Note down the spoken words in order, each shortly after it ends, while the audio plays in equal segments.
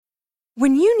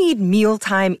When you need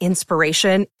mealtime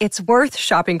inspiration, it's worth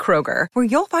shopping Kroger, where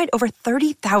you'll find over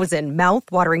 30,000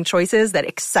 mouth-watering choices that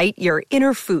excite your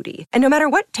inner foodie. And no matter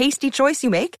what tasty choice you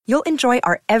make, you'll enjoy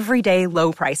our everyday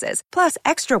low prices, plus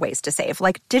extra ways to save,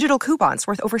 like digital coupons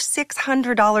worth over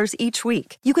 $600 each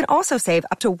week. You can also save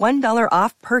up to $1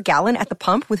 off per gallon at the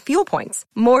pump with fuel points.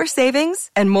 More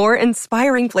savings and more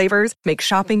inspiring flavors make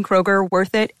shopping Kroger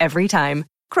worth it every time.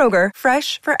 Kroger,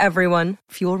 fresh for everyone.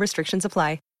 Fuel restrictions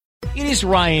apply. It is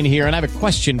Ryan here, and I have a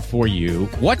question for you.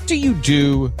 What do you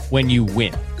do when you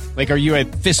win? Like, are you a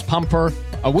fist pumper,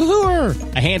 a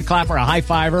woohooer, a hand clapper, a high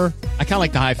fiver? I kind of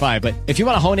like the high five, but if you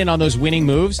want to hone in on those winning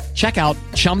moves, check out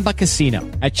Chumba Casino.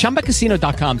 At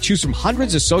ChumbaCasino.com, choose from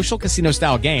hundreds of social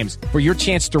casino-style games for your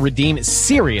chance to redeem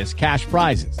serious cash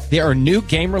prizes. There are new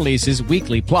game releases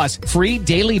weekly, plus free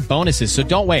daily bonuses, so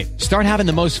don't wait. Start having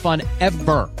the most fun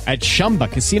ever at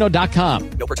ChumbaCasino.com.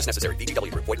 No purchase necessary.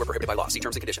 VGW. Void where prohibited by law. See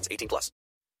terms and conditions. 18+.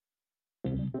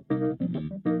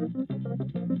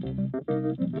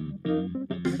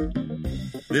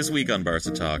 This week on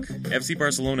Barca Talk, FC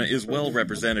Barcelona is well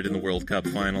represented in the World Cup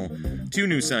final. 2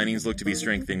 new signings look to be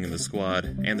strengthening the squad,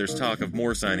 and there's talk of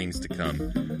more signings to come.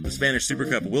 The Spanish Super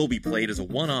Cup will be played as a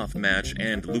one-off match,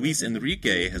 and Luis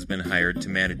Enrique has been hired to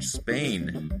manage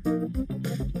Spain.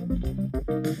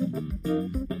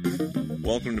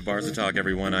 Welcome to Barca Talk,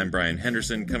 everyone. I'm Brian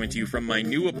Henderson, coming to you from my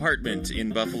new apartment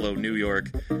in Buffalo, New York.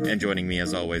 And joining me,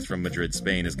 as always, from Madrid,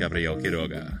 Spain, is Gabriel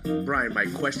Quiroga. Brian, my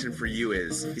question for you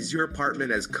is your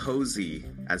apartment as cozy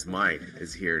as mine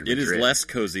is here in Madrid? It is less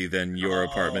cozy than your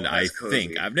apartment, I cozy.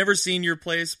 think. I've never seen your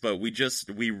place, but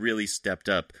we really stepped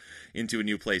up into a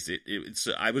new place.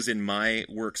 I was in my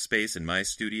workspace, in my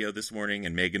studio this morning,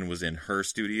 and Megan was in her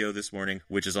studio this morning,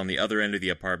 which is on the other end of the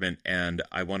apartment, and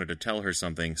I wanted to tell her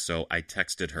something, so I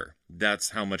texted her. That's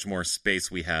how much more space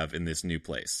we have in this new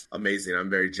place. Amazing. I'm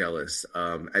very jealous.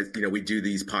 As you know, we do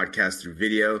these podcasts through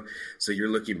video, so you're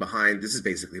looking behind. This is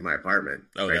basically my apartment.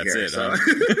 Oh, right that's here, it. so.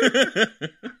 Huh?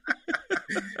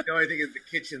 The only thing is the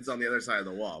kitchen's on the other side of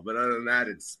the wall, but other than that,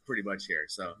 it's pretty much here.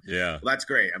 So yeah, well, that's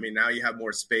great. I mean, now you have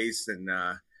more space and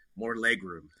more leg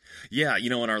room. Yeah,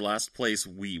 in our last place,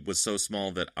 we was so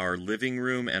small that our living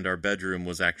room and our bedroom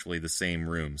was actually the same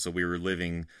room. So we were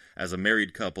living as a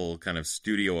married couple, kind of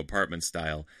studio apartment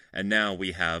style. And now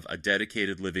we have a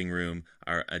dedicated living room,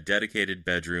 a dedicated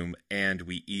bedroom, and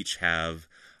we each have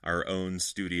our own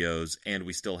studios, and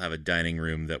we still have a dining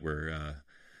room that we're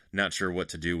not sure what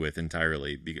to do with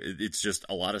entirely. It's just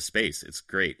a lot of space. It's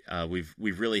great.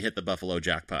 We've really hit the Buffalo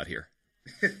jackpot here.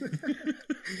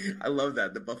 I love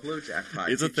that, the Buffalo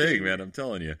jackpot. It's a thing, man. I'm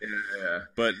telling you. Yeah.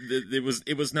 But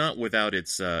it was not without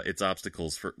its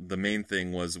obstacles. For the main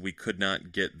thing was we could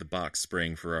not get the box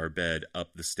spring for our bed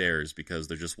up the stairs because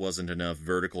there just wasn't enough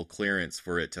vertical clearance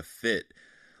for it to fit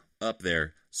up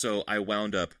there. So I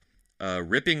wound up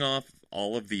ripping off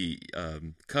all of the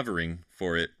covering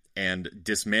for it and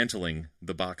dismantling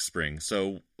the box spring.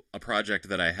 So a project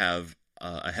that I have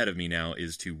ahead of me now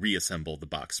is to reassemble the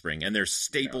box spring, and there's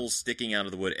staples sticking out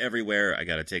of the wood everywhere. I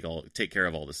got to take care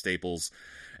of all the staples,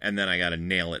 and then I got to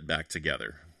nail it back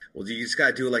together. Well, you just got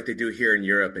to do it like they do here in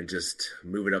Europe and just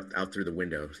move it out through the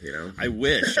window, I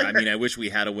wish. I wish we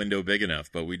had a window big enough,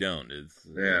 but we don't.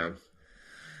 Yeah.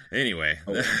 Anyway.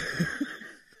 Oh.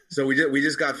 So we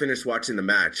just got finished watching the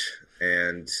match.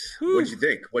 And what'd you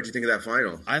think? What'd you think of that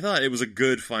final? I thought it was a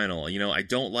good final. I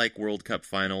don't like World Cup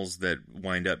finals that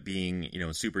wind up being,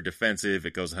 super defensive.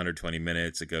 It goes 120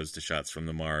 minutes. It goes to shots from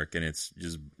the mark. And it's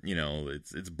just,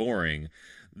 it's boring.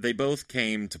 They both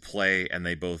came to play and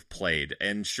they both played.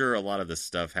 And sure, a lot of this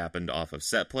stuff happened off of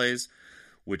set plays,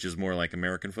 which is more like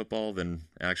American football than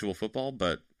actual football.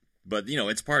 But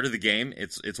it's part of the game.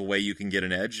 It's a way you can get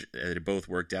an edge. It both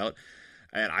worked out.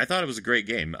 And I thought it was a great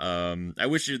game. I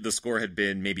wish the score had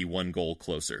been maybe 1 goal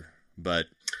closer, but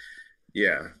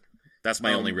yeah, that's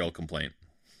my only real complaint.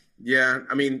 Yeah,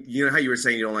 you know how you were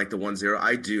saying you don't like the 1-0?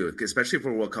 I do, especially for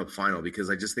a World Cup final, because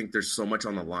I just think there's so much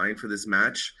on the line for this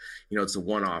match. It's a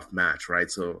one-off match, right?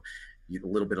 So a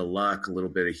little bit of luck, a little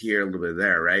bit of here, a little bit of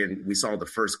there, right? And we saw the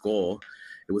first goal.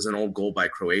 It was an old goal by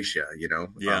Croatia,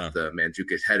 off the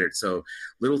Mandzukic header. So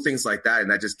little things like that, and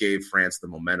that just gave France the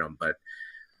momentum. But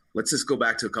let's just go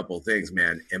back to a couple of things,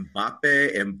 man.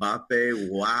 Mbappe,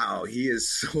 wow. He is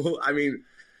so – I mean,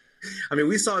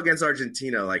 we saw against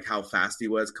Argentina, like, how fast he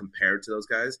was compared to those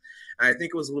guys. And I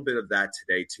think it was a little bit of that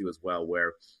today, too, as well,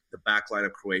 where the back line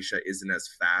of Croatia isn't as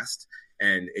fast,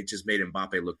 and it just made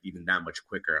Mbappe look even that much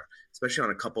quicker, especially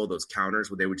on a couple of those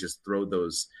counters where they would just throw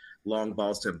those long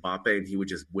balls to Mbappe, and he would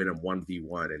just win them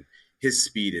 1v1. And his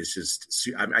speed is just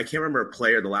 – I can't remember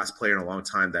the last player in a long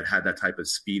time that had that type of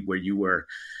speed where you were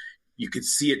 – you could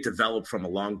see it develop from a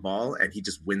long ball, and he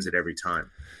just wins it every time.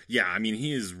 Yeah, I mean,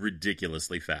 he is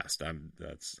ridiculously fast. I'm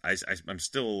going to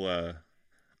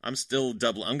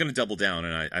double down,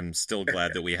 and I'm still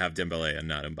glad that we have Dembele and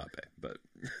not Mbappe. But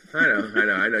I know.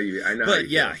 But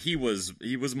yeah, he was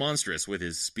monstrous with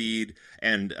his speed,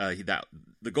 and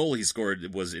the goal he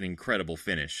scored was an incredible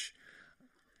finish.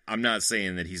 I'm not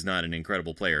saying that he's not an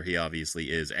incredible player. He obviously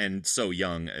is, and so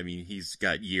young. I mean, he's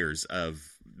got years of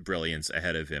brilliance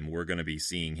ahead of him. We're going to be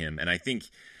seeing him, and I think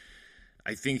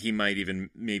he might even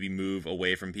maybe move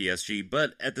away from PSG.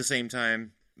 But at the same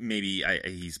time, maybe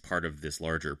he's part of this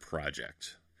larger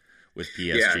project with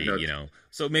PSG.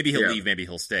 So maybe he'll leave, maybe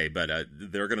he'll stay. But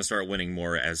they're going to start winning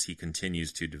more as he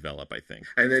continues to develop, I think.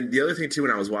 And then the other thing too,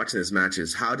 when I was watching this match,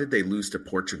 is how did they lose to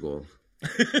Portugal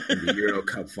in the Euro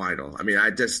Cup final? I mean, I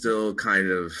just still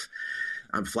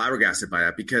I'm flabbergasted by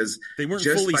that, because they weren't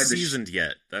fully seasoned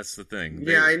yet. That's the thing.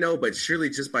 I know, but surely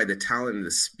just by the talent and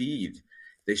the speed,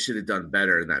 they should have done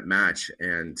better in that match.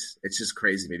 And it's just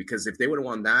crazy to me, because if they would have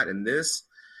won that and this,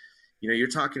 you're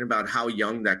talking about how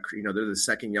young they're the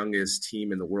second youngest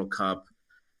team in the World Cup.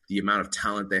 The amount of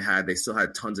talent they had, they still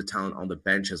had tons of talent on the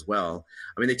bench as well.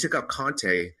 I mean, they took up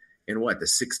Conte in the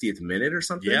 60th minute or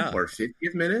something, or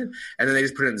 50th minute, and then they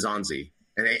just put in Zonzi,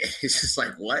 and it's just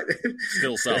like, what?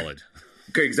 Still solid.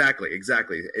 Exactly.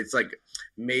 It's like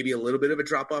maybe a little bit of a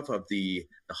drop off of the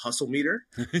hustle meter,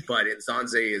 but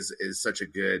Zonzi is such a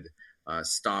good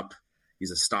stop.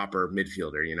 He's a stopper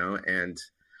midfielder, and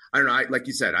I don't know. Like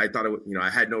you said, I thought I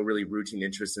had no really routine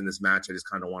interest in this match. I just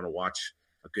kind of want to watch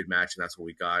a good match, and that's what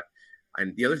we got.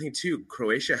 And the other thing too,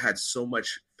 Croatia had so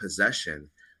much possession,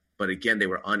 but again, they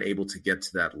were unable to get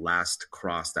to that last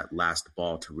cross, that last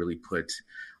ball, to really put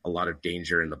a lot of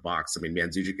danger in the box. I mean,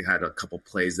 Mandzukic had a couple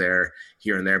plays there,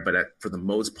 here and there, but for the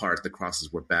most part, the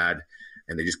crosses were bad,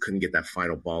 and they just couldn't get that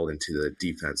final ball into the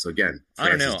defense. So again, I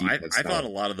don't know. I thought a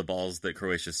lot of the balls that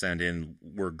Croatia sent in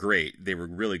were great. They were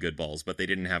really good balls, but they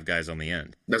didn't have guys on the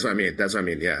end. That's what I mean.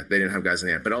 Yeah, they didn't have guys on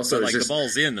the end. But also, the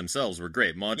balls in themselves were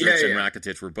great. Modric and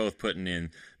Rakitic were both putting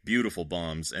in beautiful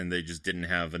bombs, and they just didn't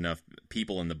have enough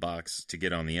people in the box to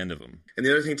get on the end of them. And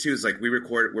the other thing too is, like, we're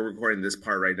recording this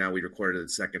part right now. We recorded the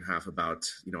second half about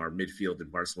our midfield in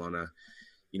Barcelona.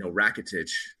 Rakitic.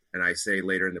 And I say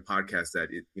later in the podcast that,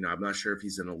 I'm not sure if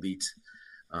he's an elite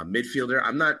midfielder.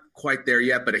 I'm not quite there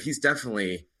yet, but he's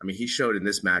definitely, he showed in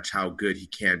this match how good he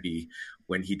can be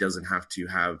when he doesn't have to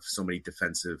have so many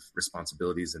defensive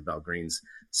responsibilities in Belgreen's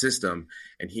system.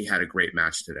 And he had a great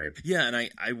match today. Yeah, and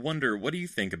I wonder, what do you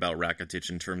think about Rakitic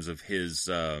in terms of his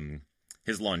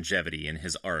longevity and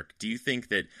his arc? Do you think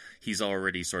that he's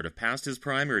already sort of past his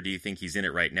prime, or do you think he's in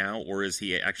it right now, or is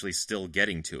he actually still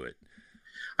getting to it?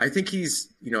 I think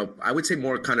he's, I would say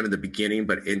more kind of in the beginning,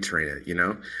 but entering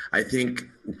it, I think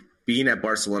being at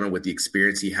Barcelona with the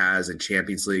experience he has in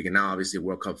Champions League and now obviously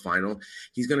World Cup final,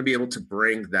 he's going to be able to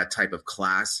bring that type of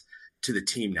class to the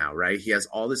team now, right? He has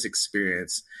all this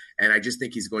experience, and I just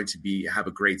think he's going to have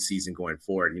a great season going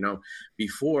forward.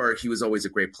 Before he was always a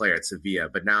great player at Sevilla,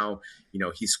 but now,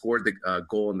 he scored the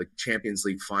goal in the Champions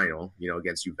League final,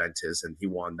 against Juventus, and he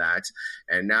won that.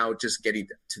 And now just getting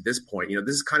to this point,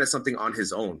 this is kind of something on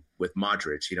his own with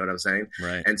Modric, you know what I'm saying?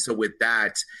 Right. And so with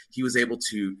that, he was able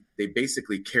to, they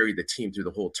basically carried the team through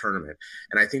the whole tournament.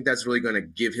 And I think that's really going to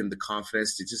give him the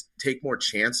confidence to just take more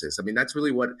chances. That's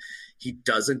really what he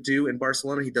doesn't do in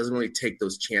Barcelona. He doesn't really take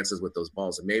those chances with those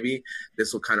balls. And maybe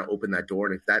this will kind of open that door.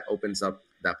 And if that opens up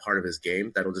that part of his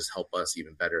game, that'll just help us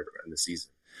even better in the season.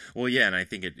 Well, yeah, and I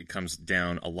think it comes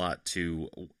down a lot to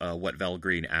what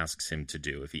Valgren asks him to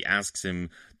do. If he asks him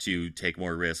to take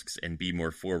more risks and be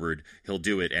more forward, he'll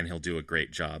do it, and he'll do a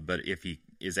great job. But if he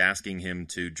is asking him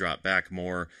to drop back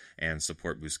more and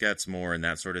support Busquets more and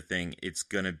that sort of thing, it's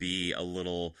going to be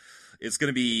it's going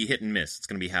to be hit and miss. It's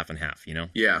going to be half and half,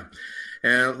 Yeah.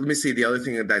 And let me see. The other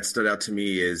thing that stood out to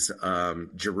me is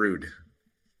Giroud.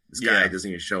 This guy doesn't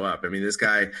even show up. This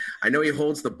guy, I know he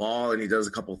holds the ball and he does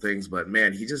a couple things, but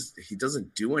man, he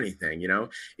doesn't do anything.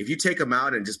 If you take him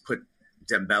out and just put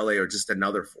Dembele or just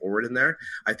another forward in there,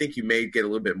 I think you may get a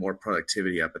little bit more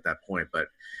productivity up at that point. But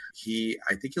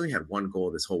I think he only had one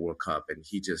goal this whole World Cup, and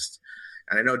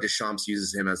and I know Deschamps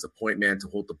uses him as a point man to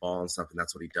hold the ball and stuff, and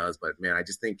that's what he does. But man, I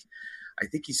think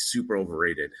he's super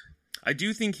overrated. I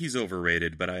do think he's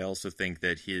overrated, but I also think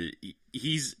that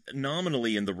he's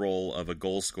nominally in the role of a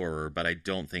goal scorer, but I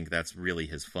don't think that's really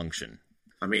his function.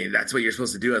 That's what you're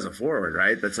supposed to do as a forward,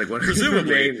 right? That's like one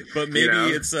presumably, but maybe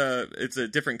it's a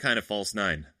different kind of false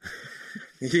nine.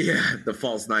 Yeah, the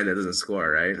false nine that doesn't score,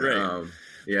 right? Right.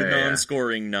 The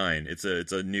non-scoring nine. It's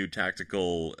a new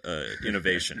tactical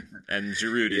innovation, and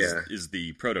Giroud is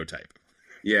the prototype.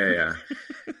 Yeah.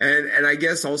 And I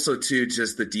guess also too,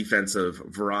 just the defense of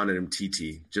Varane and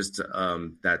Umtiti, just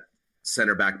that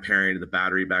center back pairing, the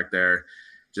battery back there,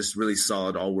 just really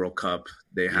solid all World Cup.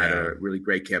 They had a really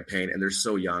great campaign, and they're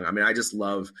so young. I mean, I just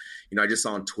love, I just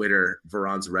saw on Twitter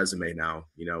Varane's resume now,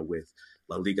 with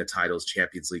La Liga titles,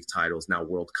 Champions League titles, now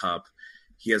World Cup.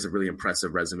 He has a really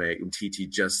impressive resume. Umtiti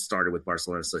just started with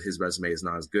Barcelona, so his resume is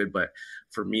not as good. But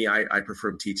for me, I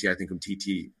prefer Umtiti. I think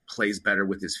Umtiti plays better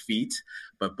with his feet.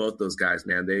 But both those guys,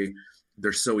 man,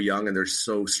 they're so young and they're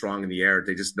so strong in the air.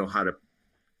 They just know how to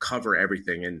cover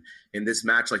everything. And in this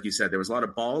match, like you said, there was a lot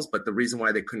of balls, but the reason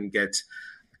why they couldn't get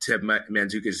to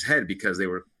Mandzukić's head because they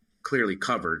were clearly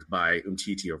covered by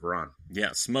Umtiti or Varane.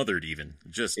 Yeah, smothered even.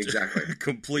 Just exactly.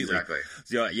 Completely. Exactly.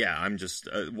 So, yeah, I'm just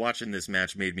watching this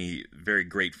match made me very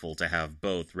grateful to have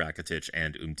both Rakitic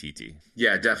and Umtiti.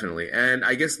 Yeah, definitely. And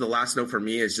I guess the last note for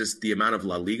me is just the amount of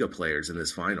La Liga players in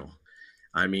this final.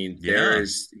 I mean, there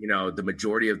is, the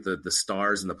majority of the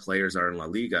stars and the players are in La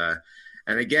Liga.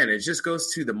 And again, it just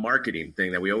goes to the marketing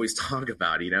thing that we always talk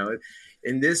about,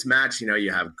 In this match,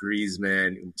 you have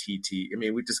Griezmann, Umtiti. I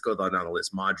mean, we just go down the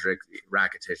list. Modric,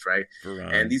 Rakitic, right?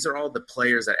 And these are all the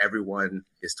players that everyone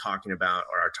is talking about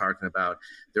or are talking about.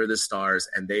 They're the stars,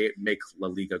 and they make La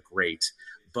Liga great.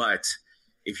 But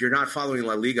if you're not following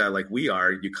La Liga like we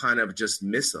are, you kind of just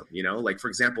miss them, Like, for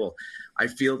example, I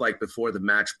feel like before the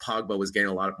match, Pogba was getting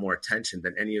a lot more attention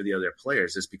than any of the other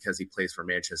players just because he plays for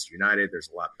Manchester United. There's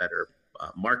a lot better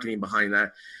marketing behind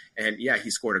that. And, yeah, he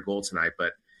scored a goal tonight,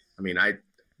 but I mean,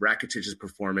 Rakitic's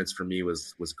performance for me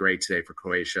was great today for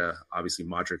Croatia. Obviously,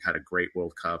 Modric had a great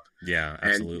World Cup. Yeah,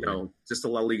 absolutely. And, just the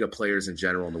La Liga players in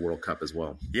general in the World Cup as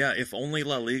well. Yeah, if only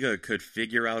La Liga could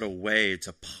figure out a way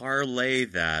to parlay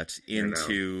that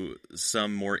into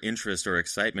some more interest or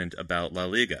excitement about La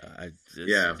Liga.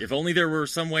 If only there were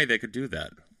some way they could do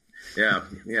that. Yeah.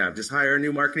 Just hire a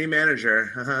new marketing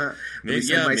manager. Maybe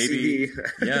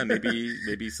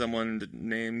someone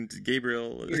named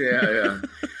Gabriel. Yeah.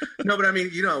 No, but I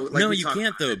mean, you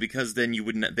can't though, because then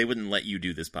they wouldn't let you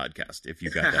do this podcast if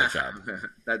you got that job.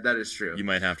 that is true. You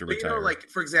might have to retire.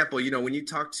 For example, when you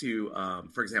talk to,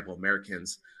 for example,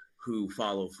 Americans who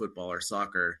follow football or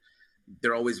soccer,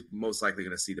 they're always most likely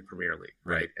going to see the Premier League,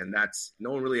 right? And that's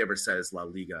no one really ever says La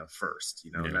Liga first,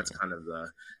 and that's kind of the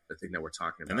thing that we're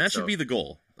talking about. And that should be the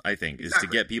goal, I think, is to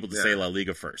get people to say La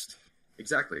Liga first.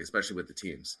 Exactly, especially with the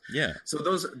teams. Yeah. So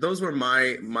those were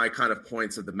my kind of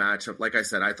points of the matchup. Like I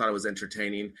said, I thought it was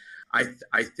entertaining.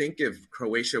 I think if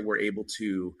Croatia were able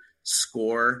to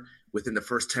score within the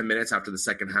first 10 minutes after the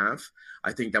second half,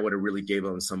 I think that would have really gave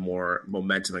them some more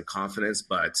momentum and confidence.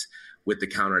 But with the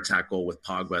counterattack goal with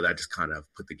Pogba, that just kind of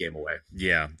put the game away.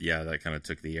 Yeah, that kind of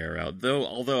took the air out.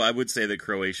 Although I would say that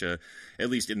Croatia, at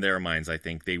least in their minds, I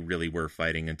think they really were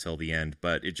fighting until the end,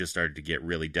 but it just started to get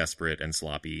really desperate and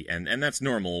sloppy. And that's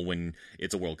normal when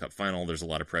it's a World Cup final. There's a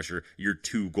lot of pressure. You're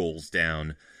 2 goals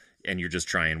down, and you're just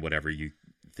trying whatever you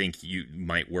think you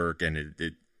might work, and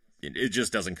it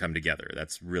just doesn't come together.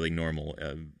 That's really normal.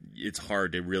 It's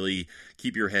hard to really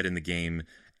keep your head in the game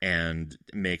and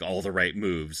make all the right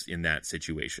moves in that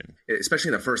situation. Especially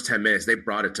in the first 10 minutes, they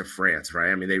brought it to France, right?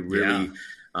 I mean, they really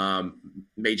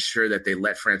made sure that they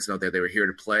let France know that they were here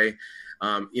to play.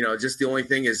 Just the only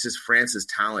thing is just France's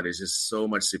talent is just so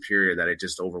much superior that it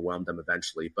just overwhelmed them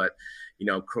eventually. But,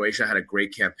 Croatia had a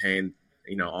great campaign.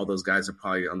 All those guys are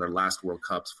probably on their last World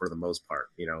Cups for the most part,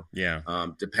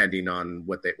 depending on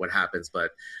what happens.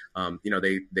 But,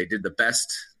 they did the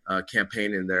best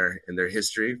campaign in their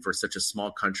history for such a small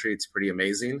country. It's pretty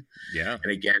amazing. Yeah. And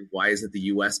again, why isn't the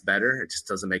U.S. better? It just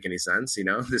doesn't make any sense.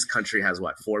 This country has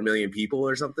 4 million people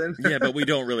or something. Yeah, but we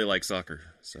don't really like soccer.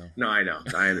 So no, I know.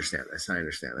 I understand this.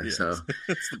 Yes. So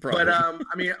that's the problem. But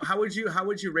I mean, how would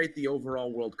you rate the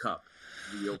overall World Cup?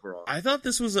 I thought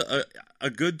this was a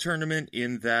good tournament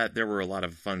in that there were a lot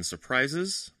of fun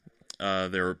surprises.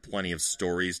 There were plenty of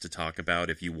stories to talk about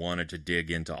if you wanted to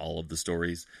dig into all of the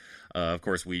stories. Of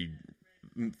course, we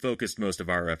focused most of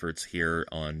our efforts here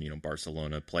on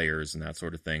Barcelona players and that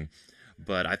sort of thing.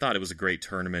 But I thought it was a great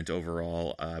tournament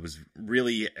overall. I was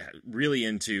really, really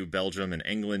into Belgium and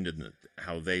England and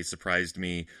how they surprised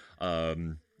me.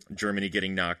 Germany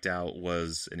getting knocked out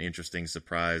was an interesting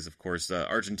surprise. Of course,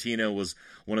 Argentina was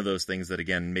one of those things that,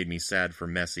 again, made me sad for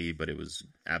Messi, but it was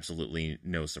absolutely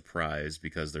no surprise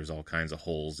because there's all kinds of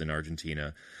holes in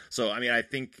Argentina. So, I mean, I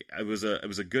think it was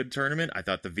a good tournament. I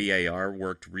thought the VAR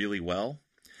worked really well.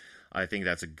 I think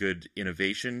that's a good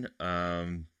innovation.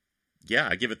 Yeah,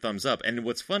 I give it thumbs up. And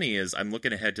what's funny is I'm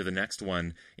looking ahead to the next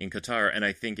one in Qatar, and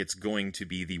I think it's going to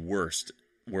be the worst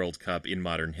World Cup in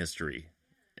modern history.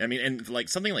 I mean, and like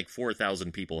something like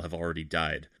 4,000 people have already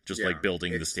died just like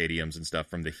building the stadiums and stuff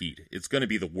from the heat. It's going to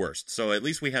be the worst. So at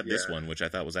least we had this one, which I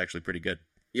thought was actually pretty good.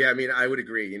 Yeah, I mean, I would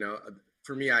agree. You know,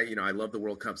 for me, I love the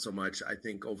World Cup so much. I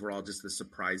think overall, just the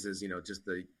surprises, you know, just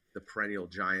the perennial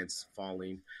giants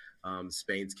falling,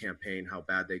 Spain's campaign, how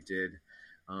bad they did,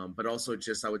 but also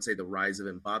just I would say the rise of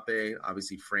Mbappe.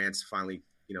 Obviously, France finally,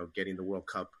 you know, getting the World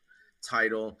Cup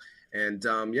title. And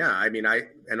I mean,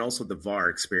 and also the VAR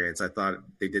experience. I thought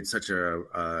they did such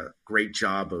a great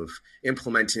job of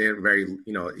implementing it. Very,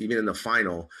 you know, even in the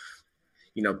final,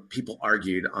 you know, people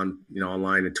argued on, you know,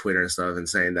 online and Twitter and stuff, and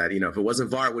saying that, you know, if it wasn't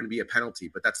VAR, it wouldn't be a penalty.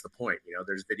 But that's the point. You know,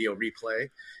 there's video replay,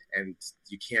 and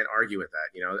you can't argue with that.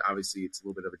 You know, obviously it's a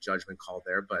little bit of a judgment call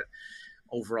there, but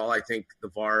overall, I think the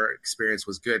VAR experience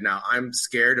was good. Now, I'm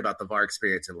scared about the VAR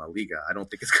experience in La Liga. I don't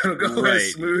think it's going to go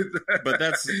as smooth. But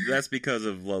that's because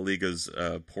of La Liga's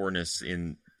poorness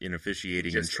in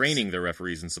officiating and training the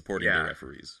referees and supporting the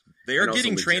referees. They are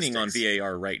getting training on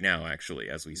VAR right now, actually,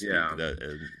 as we speak,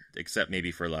 except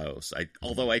maybe for Laos.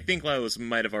 Although I think Laos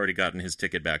might have already gotten his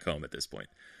ticket back home at this point.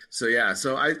 So,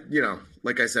 I, you know,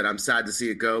 like I said, I'm sad to see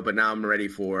it go, but now I'm ready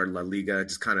for La Liga.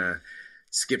 Just kind of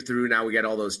skip through. Now we get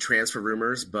all those transfer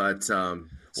rumors, but and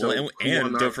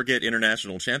don't forget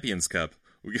International Champions Cup.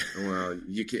 Well,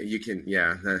 you can,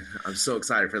 I'm so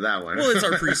excited for that one. Well, it's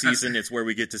our preseason. It's where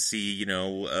we get to see, you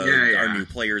know, our new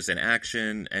players in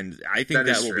action, and I think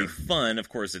that will be fun. Of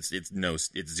course, it's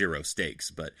zero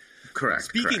stakes, but correct.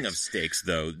 Speaking of stakes,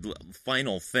 though,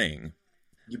 final thing.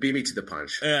 You beat me to the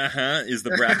punch. Is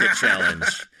the bracket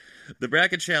challenge. The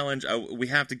bracket challenge, we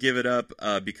have to give it up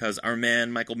because our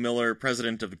man, Michael Miller,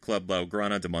 president of the Club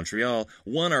Blaugrana de Montreal,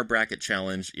 won our bracket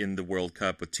challenge in the World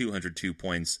Cup with 202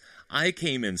 points. I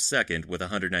came in second with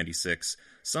 196.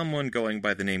 Someone going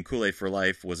by the name Kool-Aid for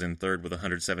Life was in third with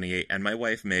 178. And my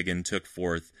wife, Megan, took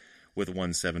fourth with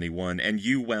 171. And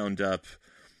you wound up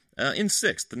in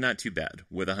sixth, not too bad,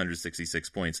 with 166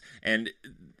 points. And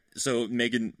so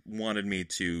Megan wanted me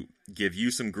to give you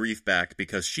some grief back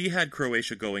because she had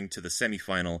Croatia going to the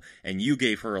semifinal, and you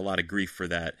gave her a lot of grief for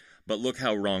that. But look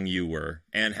how wrong you were,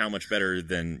 and how much better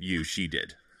than you she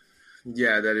did.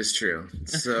 Yeah, that is true.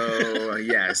 So,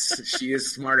 yes, she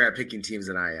is smarter at picking teams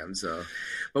than I am. So,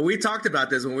 but we talked about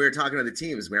this when we were talking to the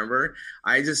teams, remember?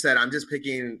 I just said, I'm just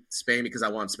picking Spain because I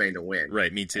want Spain to win.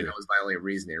 Right, me too. And that was my only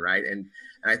reasoning, right? And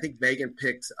I think Megan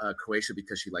picked Croatia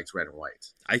because she likes red and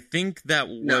white. I think that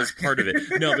was part of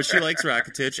it. No, but she likes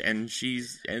Rakitic,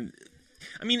 and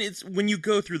I mean, it's when you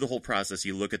go through the whole process,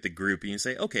 you look at the group and you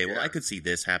say, okay, well, I could see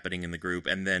this happening in the group.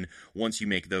 And then once you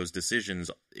make those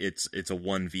decisions, it's a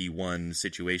 1v1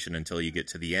 situation until you get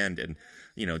to the end. And,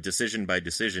 you know, decision by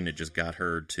decision, it just got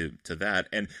her to that.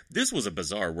 And this was a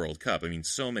bizarre World Cup. I mean,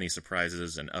 so many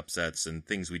surprises and upsets and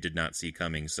things we did not see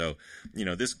coming. So, you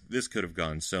know, this could have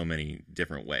gone so many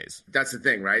different ways. That's the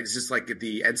thing, right? It's just like at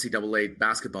the NCAA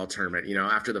basketball tournament. You know,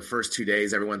 after the first 2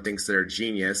 days, everyone thinks they're a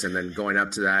genius. And then going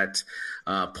up to that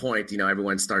point, you know,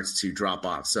 everyone starts to drop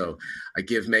off. So I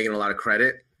give Megan a lot of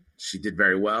credit. She did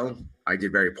very well. I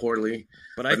did very poorly.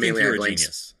 But I think you're a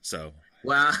genius. So,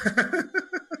 well,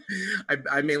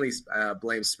 I mainly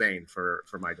blame Spain for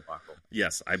my debacle.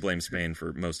 Yes, I blame Spain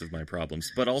for most of my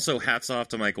problems. But also hats off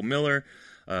to Michael Miller.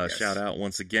 Yes. Shout out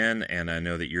once again. And I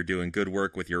know that you're doing good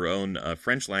work with your own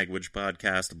French language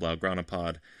podcast, Blaugrana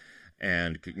Pod.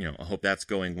 And, you know, I hope that's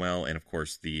going well. And, of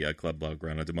course, the Club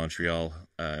Blaugrana de Montreal.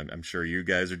 I'm sure you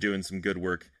guys are doing some good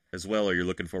work as well, or you're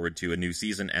looking forward to a new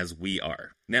season as we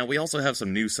are. Now, we also have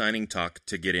some new signing talk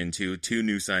to get into. 2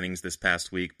 new signings this past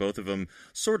week, both of them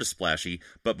sort of splashy.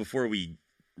 But before we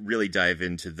really dive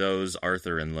into those,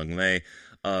 Arthur and Lenglet,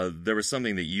 there was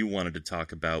something that you wanted to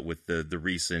talk about with the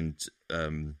recent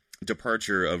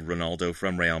departure of Ronaldo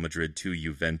from Real Madrid to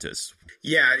Juventus.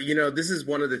 Yeah, you know, this is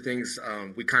one of the things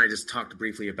we kind of just talked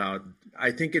briefly about.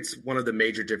 I think it's one of the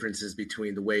major differences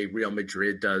between the way Real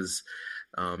Madrid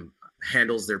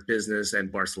handles their business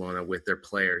and Barcelona with their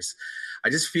players. I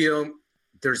just feel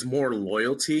there's more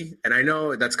loyalty, and I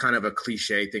know that's kind of a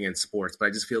cliche thing in sports, but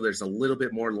I just feel there's a little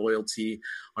bit more loyalty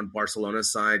on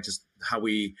Barcelona's side. Just how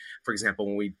we, for example,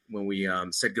 when we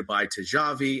said goodbye to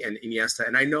Xavi and Iniesta,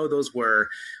 and I know those were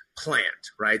planned,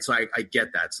 right? So I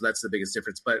get that. So that's the biggest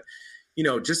difference. But you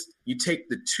know, just you take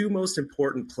the 2 most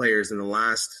important players in the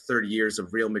last 30 years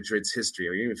of Real Madrid's history,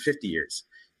 or even 50 years,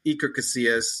 Iker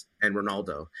Casillas and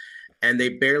Ronaldo, and they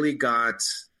barely got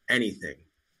anything.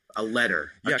 A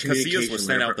letter. Yeah, Casillas was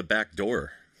sent out the back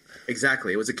door.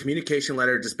 Exactly. It was a communication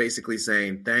letter just basically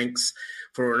saying thanks.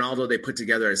 For Ronaldo, they put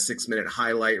together a 6-minute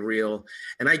highlight reel.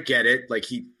 And I get it. Like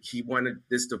he wanted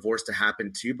this divorce to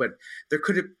happen too, but there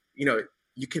could have, you know,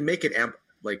 you can make it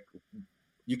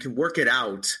you can work it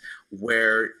out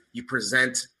where you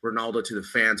present Ronaldo to the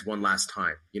fans one last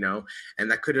time,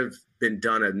 and that could have been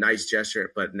done a nice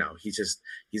gesture, but no, he's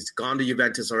gone to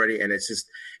Juventus already. And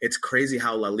it's crazy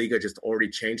how La Liga just already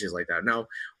changes like that. Now,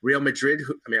 Real Madrid,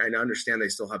 I understand they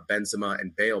still have Benzema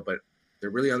and Bale, but there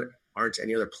really aren't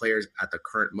any other players at the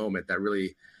current moment that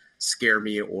really scare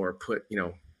me or put,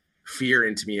 fear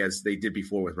into me as they did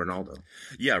before with Ronaldo.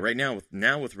 Yeah, right now with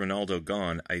Ronaldo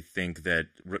gone, I think that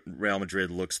Real Madrid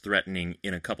looks threatening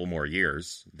in a couple more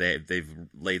years. They've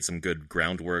laid some good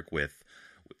groundwork with,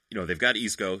 they've got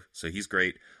Isco, so he's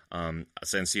great.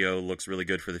 Asensio looks really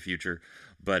good for the future.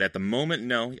 But at the moment,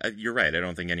 no, you're right. I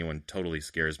don't think anyone totally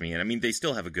scares me. And I mean, they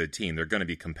still have a good team. They're going to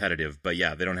be competitive. But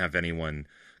yeah, they don't have anyone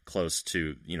close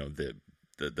to,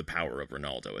 the power of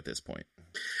Ronaldo at this point.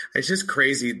 It's just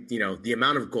crazy, the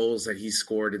amount of goals that he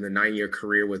scored in the 9-year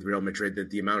career with Real Madrid,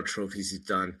 the amount of trophies he's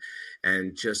done,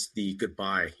 and just the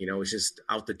goodbye, it's just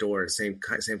out the door, same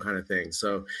kind of thing.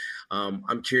 So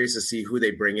I'm curious to see who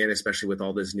they bring in, especially with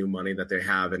all this new money that they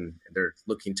have, and they're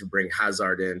looking to bring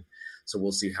Hazard in. So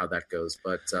we'll see how that goes.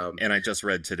 But and I just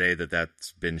read today that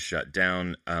that's been shut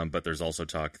down. But there's also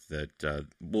talk that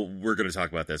we're going to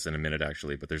talk about this in a minute,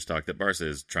 actually. But there's talk that Barca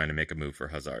is trying to make a move for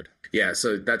Hazard. Yeah,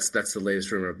 so that's the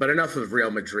latest rumor. But enough of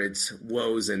Real Madrid's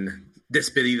woes and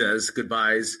despedidas,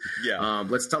 goodbyes. Yeah.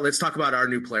 Let's talk about our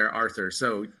new player, Arthur.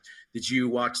 So, did you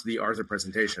watch the Arthur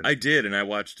presentation? I did, and I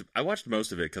watched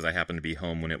most of it because I happened to be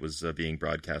home when it was being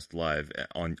broadcast live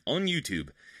on YouTube.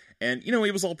 And,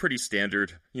 it was all pretty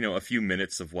standard, a few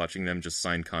minutes of watching them just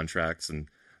sign contracts. And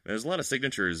there's a lot of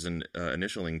signatures and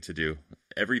initialing to do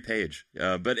every page.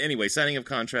 But anyway, signing of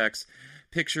contracts,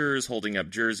 pictures, holding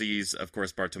up jerseys. Of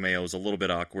course, Bartomeu was a little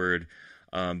bit awkward.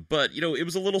 But, it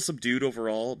was a little subdued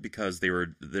overall because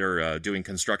they're doing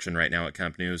construction right now at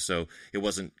Camp Nou. So it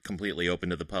wasn't completely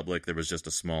open to the public. There was just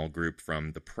a small group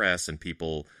from the press and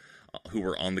people who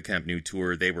were on the Camp Nou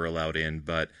tour. They were allowed in.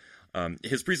 But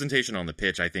his presentation on the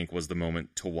pitch, I think, was the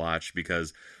moment to watch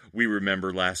because we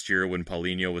remember last year when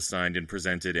Paulinho was signed and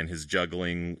presented and his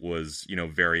juggling was,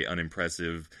 very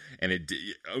unimpressive. And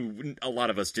a lot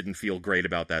of us didn't feel great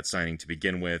about that signing to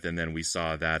begin with. And then we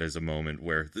saw that as a moment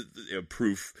where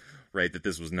proof, right, that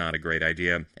this was not a great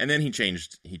idea. And then he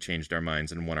changed our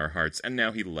minds and won our hearts. And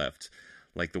now he left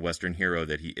like the Western hero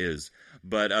that he is.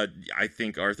 But I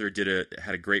think Arthur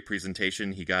had a great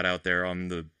presentation. He got out there on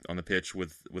the pitch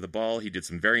with a ball. He did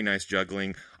some very nice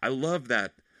juggling. I love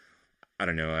that. I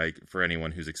don't know, for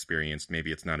anyone who's experienced,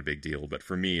 maybe it's not a big deal, but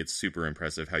for me, it's super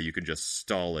impressive how you can just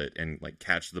stall it and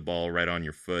catch the ball right on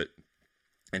your foot.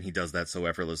 And he does that so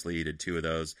effortlessly. He did 2 of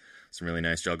those. Some really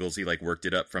nice juggles. He worked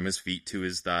it up from his feet to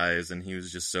his thighs, and he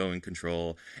was just so in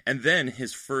control. And then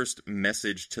his first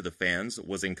message to the fans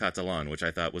was in Catalan, which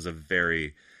I thought was a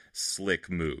very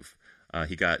slick move.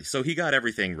 He got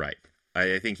everything right.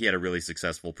 I think he had a really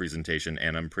successful presentation,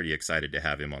 and I'm pretty excited to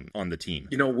have him on the team.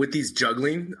 With these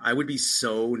juggling, I would be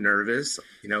so nervous,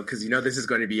 because this is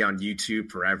going to be on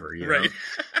YouTube forever, Right.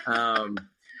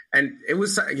 And it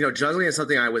was, juggling is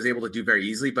something I was able to do very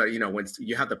easily. But, when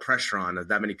you have the pressure on of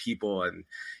that many people and,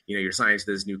 you're signing to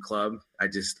this new club, I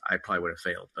probably would have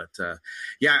failed. But,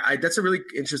 that's a really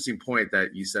interesting point that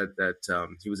you said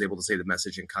that he was able to say the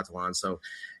message in Catalan. So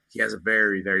he has a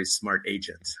very, very smart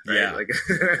agent. Right?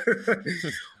 Yeah.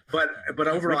 But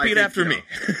overall, repeat after me.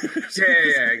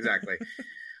 Yeah, exactly.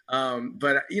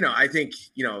 But, I think,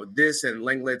 this and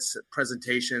Lenglet's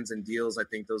presentations and deals, I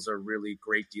think those are really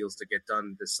great deals to get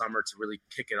done this summer to really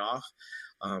kick it off.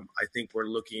 I think we're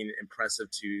looking impressive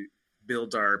to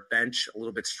build our bench a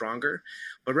little bit stronger.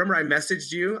 But remember, I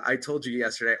messaged you. I told you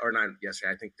yesterday, or not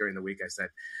yesterday, I think during the week I said,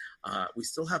 we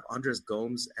still have Andres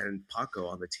Gomes and Paco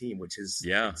on the team, which is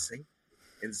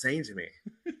insane to me.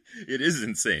 It is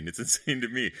insane. It's insane to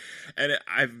me. And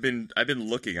I've been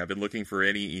looking for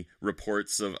any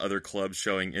reports of other clubs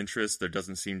showing interest. There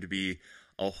doesn't seem to be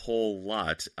a whole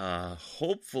lot.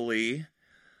 Hopefully,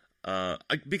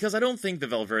 because I don't think the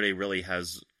Valverde really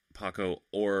has Paco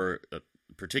or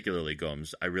particularly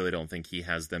Gomes. I really don't think he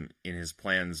has them in his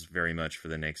plans very much for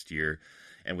the next year.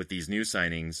 And with these new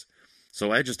signings,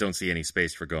 so I just don't see any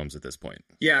space for Gomes at this point.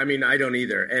 Yeah, I don't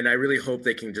either. And I really hope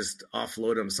they can just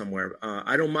offload him somewhere.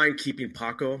 I don't mind keeping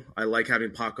Paco. I like having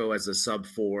Paco as a sub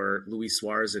for Luis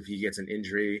Suarez if he gets an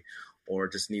injury or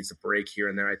just needs a break here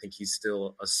and there. I think he's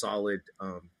still a solid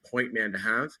point man to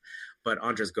have. But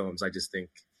Andres Gomes, I just think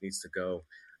needs to go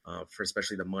for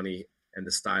especially the money and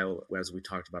the style, as we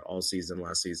talked about all season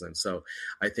last season. So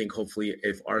I think hopefully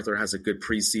if Arthur has a good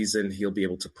preseason, he'll be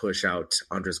able to push out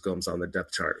Andres Gomes on the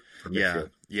depth chart.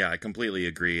 Yeah, I completely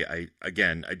agree. I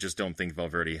just don't think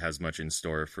Valverde has much in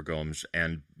store for Gomes,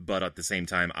 but at the same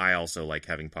time, I also like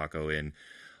having Paco in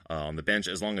on the bench.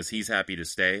 As long as he's happy to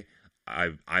stay,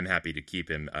 I'm happy to keep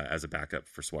him as a backup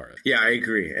for Suarez. Yeah, I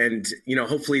agree. And,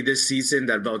 hopefully this season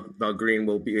that Valgrian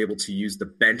will be able to use the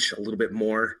bench a little bit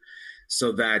more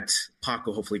so that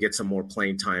Paco hopefully gets some more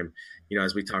playing time,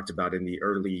 as we talked about in the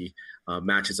early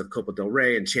matches of Copa del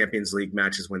Rey and Champions League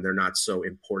matches when they're not so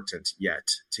important yet,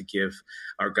 to give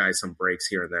our guys some breaks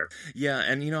here and there. Yeah,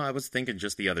 and, I was thinking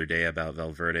just the other day about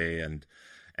Valverde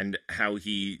and how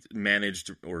he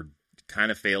managed or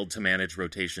kind of failed to manage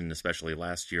rotation, especially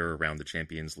last year around the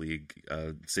Champions League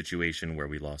situation where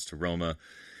we lost to Roma.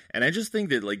 And I just think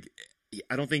that,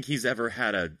 I don't think he's ever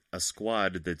had a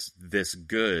squad that's this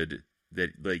good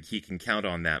that, he can count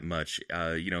on that much.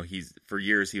 For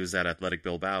years he was at Athletic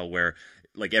Bilbao where,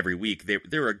 every week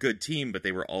they were a good team, but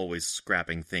they were always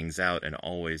scrapping things out and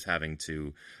always having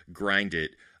to grind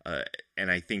it. And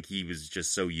I think he was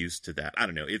just so used to that. I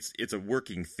don't know. It's a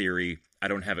working theory. I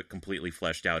don't have it completely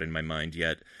fleshed out in my mind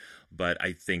yet, but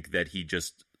I think that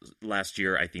last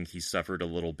year, I think he suffered a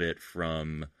little bit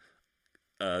from,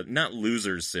 not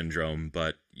loser's syndrome,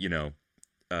 but,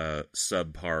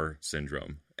 subpar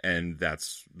syndrome. And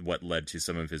that's what led to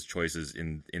some of his choices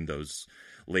in those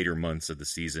later months of the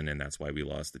season. And that's why we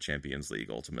lost the Champions League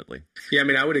ultimately. Yeah,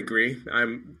 I would agree.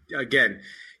 Again,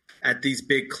 at these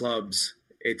big clubs,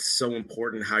 it's so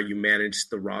important how you manage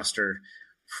the roster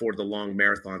for the long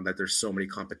marathon, that there's so many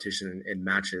competition and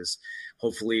matches.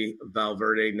 Hopefully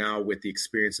Valverde now, with the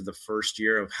experience of the first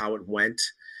year of how it went,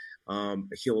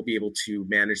 he'll be able to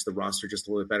manage the roster just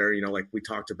a little bit better. Like we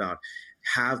talked about,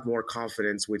 have more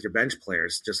confidence with your bench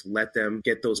players. Just let them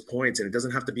get those points. And it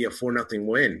doesn't have to be a 4-0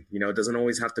 win. It doesn't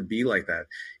always have to be like that.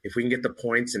 If we can get the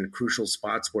points in crucial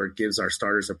spots where it gives our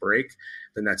starters a break,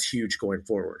 then that's huge going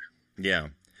forward. Yeah.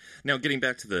 Now, getting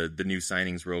back to the new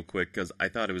signings real quick, because I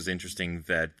thought it was interesting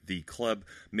that the club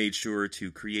made sure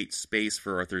to create space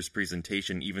for Arthur's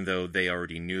presentation, even though they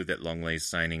already knew that Lenglet's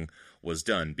signing was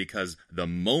done. Because the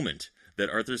moment that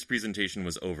Arthur's presentation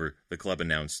was over, the club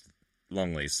announced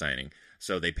Lenglet's signing.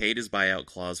 So they paid his buyout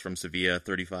clause from Sevilla,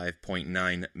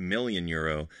 €35.9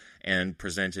 million, and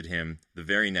presented him the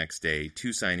very next day 2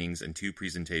 signings and 2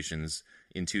 presentations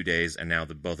in 2 days, and now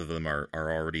both of them are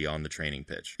already on the training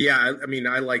pitch. Yeah,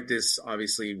 I like this,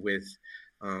 obviously, with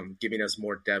giving us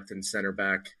more depth in center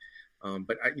back.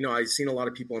 But I've seen a lot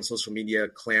of people on social media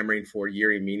clamoring for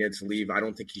Yerry Mina to leave. I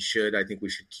don't think he should. I think we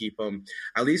should keep him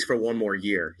at least for one more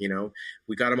year.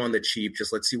 We got him on the cheap.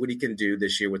 Just let's see what he can do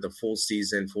this year with a full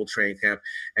season, full training camp,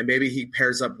 and maybe he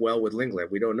pairs up well with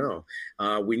Lenglet. We don't know.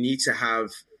 We need to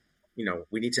have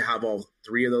all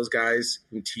 3 of those guys,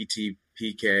 Umtiti,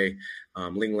 PK,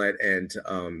 Lenglet, and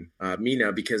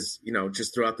Mina, because,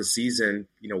 just throughout the season,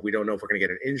 we don't know if we're going to get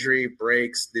an injury,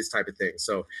 breaks, this type of thing.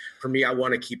 So for me, I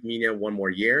want to keep Mina one more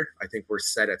year. I think we're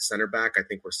set at center back. I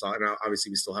think we're solid. And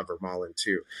obviously we still have Vermaelen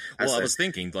too. I was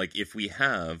thinking, if we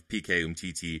have PK,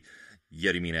 Umtiti,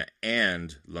 Yerry Mina,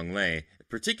 and Lenglet,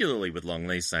 particularly with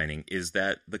Lenglet signing, is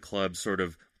that the club sort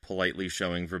of politely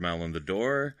showing Vermaelen the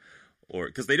door? Or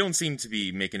because they don't seem to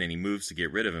be making any moves to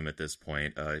get rid of him at this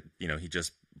point. He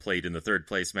just played in the 3rd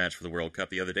place match for the World Cup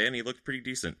the other day, and he looked pretty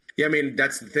decent. Yeah,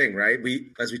 that's the thing, right?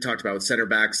 As we talked about with center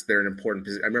backs, they're an important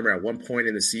position. I remember at one point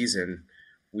in the season,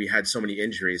 we had so many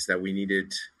injuries that we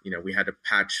needed, we had to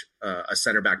patch a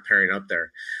center back pairing up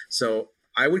there. So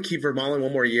I would keep Vermaelen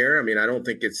one more year. I don't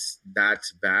think it's that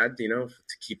bad, to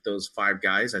keep those 5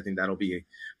 guys. I think that'll be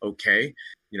okay.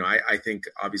 I think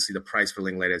obviously the price for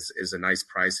Lenglet is a nice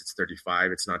price. It's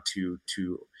 35. It's not too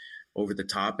over the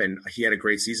top. And he had a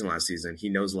great season last season. He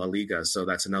knows La Liga. So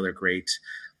that's another great,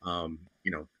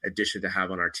 addition to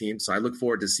have on our team. So I look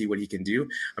forward to see what he can do.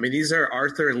 These are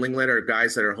Arthur and Lenglet are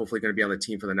guys that are hopefully going to be on the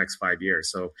team for the next 5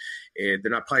 years. So they're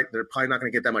probably not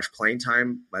going to get that much playing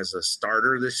time as a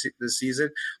starter this season,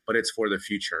 but it's for the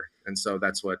future. And so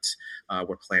that's what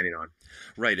we're planning on.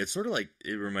 Right. It's sort of like,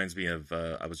 it reminds me of,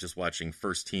 I was just watching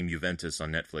First Team Juventus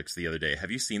on Netflix the other day.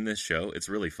 Have you seen this show? It's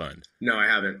really fun. No, I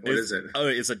haven't. What is it? Oh,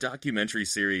 it's a documentary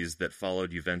series that followed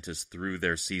Juventus through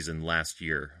their season last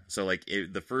year. So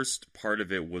the first part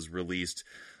of it was released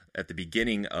at the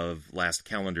beginning of last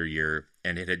calendar year,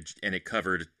 and it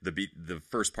covered the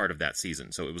first part of that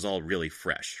season, so it was all really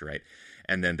fresh, right?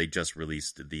 And then they just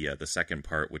released the second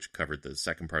part, which covered the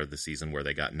second part of the season where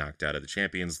they got knocked out of the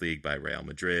Champions League by Real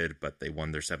Madrid, but they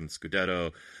won their 7th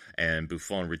Scudetto, and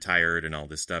Buffon retired and all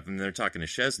this stuff. And they're talking to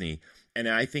Szczęsny, and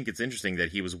I think it's interesting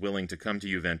that he was willing to come to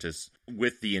Juventus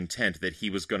with the intent that he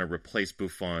was going to replace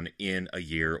Buffon in a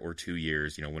year or 2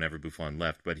 years, whenever Buffon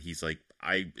left. But he's like,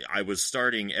 I was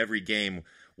starting every game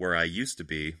where I used to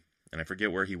be, and I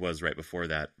forget where he was right before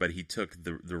that, but he took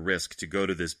the risk to go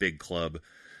to this big club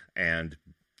and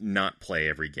not play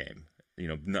every game,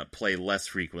 not play less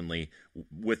frequently,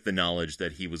 with the knowledge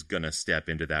that he was going to step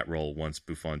into that role once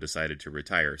Buffon decided to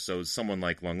retire. So someone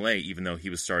like Lenglet, even though he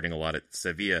was starting a lot at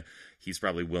Sevilla, he's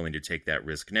probably willing to take that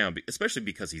risk now, especially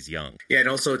because he's young. Yeah, and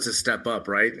also it's a step up,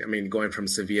 right? I mean, going from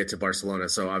Sevilla to Barcelona.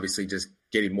 So obviously just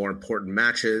getting more important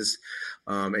matches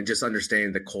and just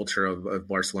understanding the culture of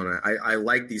Barcelona. I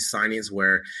like these signings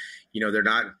where,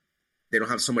 they don't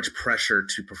have so much pressure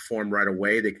to perform right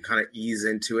away. They can kind of ease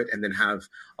into it and then have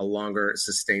a longer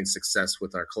sustained success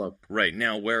with our club. Right.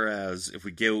 Now, whereas if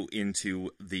we go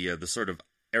into the sort of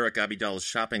Eric Abidal's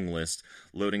shopping list,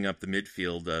 loading up the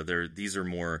midfield, these are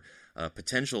more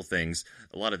potential things.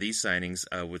 A lot of these signings,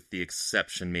 with the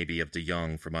exception maybe of De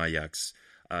Jong from Ajax,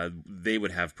 they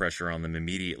would have pressure on them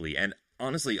immediately. And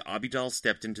honestly, Abidal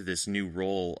stepped into this new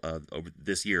role over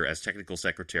this year as technical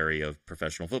secretary of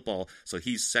professional football, so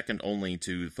he's second only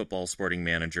to football sporting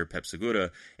manager Pep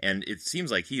Segura, and it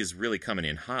seems like he is really coming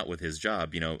in hot with his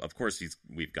job. Of course,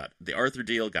 we've got the Arthur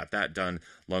deal, got that done,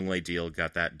 Lenglet deal,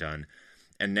 got that done,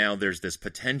 and now there's this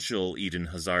potential Eden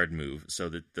Hazard move, so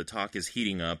the talk is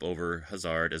heating up over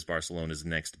Hazard as Barcelona's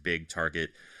next big target,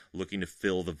 looking to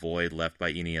fill the void left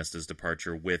by Iniesta's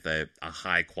departure with a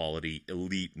high-quality,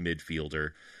 elite midfielder.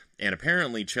 And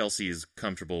apparently Chelsea is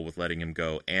comfortable with letting him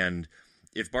go. And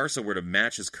if Barca were to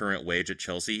match his current wage at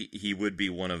Chelsea, he would be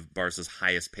one of Barca's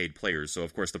highest-paid players. So,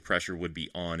 of course, the pressure would be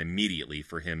on immediately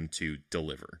for him to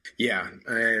deliver. Yeah,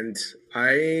 and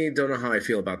I don't know how I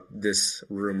feel about this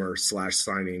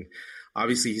rumor/signing.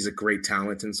 Obviously, he's a great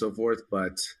talent and so forth,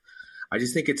 but I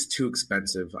just think it's too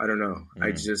expensive. I don't know.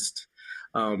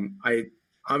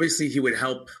 Obviously he would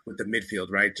help with the midfield,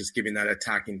 right? Just giving that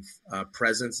attacking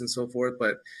presence and so forth.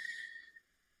 But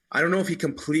I don't know if he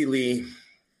completely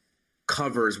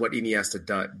covers what Iniesta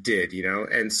did,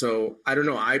 And so I don't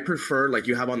know. I prefer, like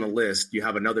you have on the list, you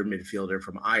have another midfielder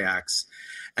from Ajax.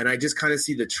 And I just kind of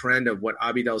see the trend of what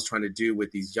Abidal is trying to do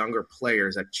with these younger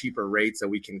players at cheaper rates that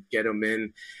we can get them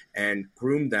in and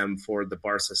groom them for the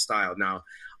Barca style. Now,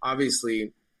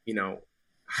 obviously,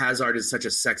 Hazard is such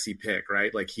a sexy pick,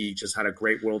 right? Like he just had a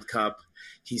great World Cup.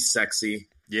 He's sexy.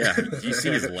 Yeah. Do you see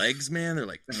his legs, man? They're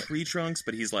like tree trunks,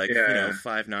 but he's like,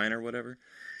 5'9" or whatever.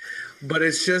 But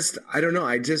it's just, I don't know.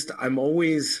 I'm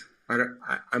always kind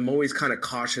of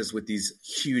cautious with these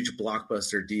huge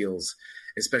blockbuster deals,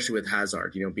 especially with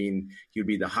Hazard, he'd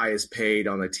be the highest paid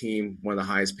on the team, one of the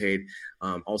highest paid.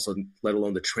 Also, let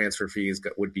alone the transfer fees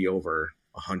would be over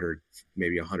 100,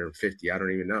 maybe 150. I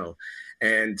don't even know.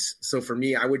 And so for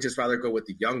me, I would just rather go with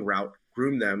the young route,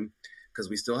 groom them, because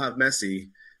we still have Messi,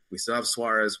 we still have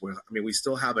Suarez. We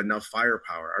still have enough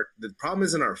firepower. The problem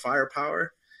isn't our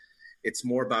firepower. It's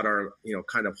more about our,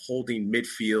 kind of holding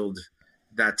midfield,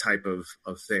 that type of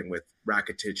thing with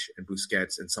Rakitic and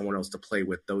Busquets and someone else to play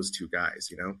with those two guys,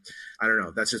 I don't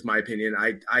know. That's just my opinion.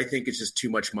 I think it's just too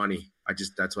much money. I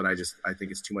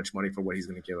think it's too much money for what he's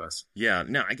going to give us. Yeah.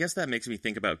 Now, I guess that makes me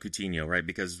think about Coutinho, right?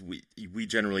 Because we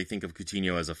generally think of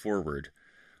Coutinho as a forward,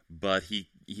 but he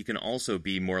can also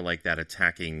be more like that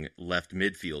attacking left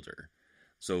midfielder.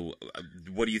 So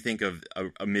what do you think of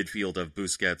a midfield of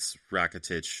Busquets,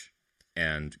 Rakitic,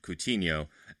 and Coutinho,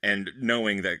 and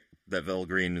knowing that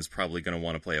Velgreen is probably going to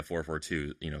want to play a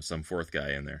 4-4-2, some fourth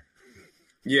guy in there.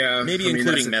 Yeah. Maybe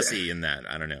including Messi in that.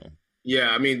 I don't know.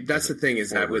 Yeah, that's the thing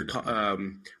is forward. That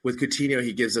with Coutinho,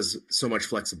 he gives us so much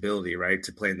flexibility, right,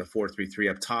 to play in the 4-3-3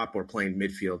 up top or playing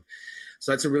midfield.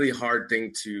 So that's a really hard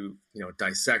thing to,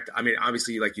 dissect.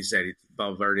 Obviously, like you said,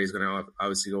 Valverde is going to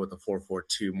obviously go with the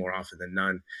 4-4-2 more often than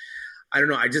none. I don't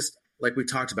know. Like we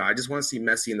talked about, I just want to see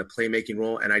Messi in the playmaking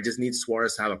role, and I just need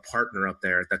Suarez to have a partner up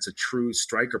there that's a true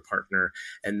striker partner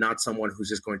and not someone who's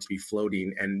just going to be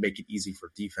floating and make it easy for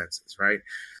defenses, right?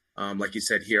 Like you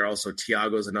said here, also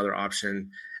Thiago's another option.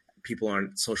 People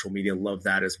on social media love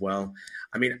that as well.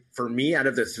 For me, out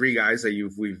of the three guys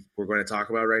that we're going to talk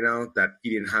about right now, that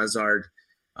Eden Hazard,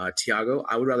 Thiago,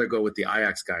 I would rather go with the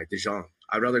Ajax guy, De Jong.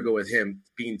 I'd rather go with him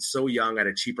being so young at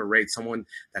a cheaper rate, someone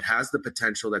that has the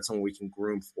potential, that's someone we can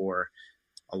groom for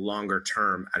a longer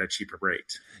term at a cheaper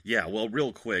rate. Yeah, well,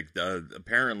 real quick,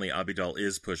 apparently Abidal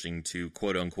is pushing to,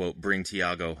 quote-unquote, bring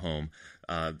Thiago home.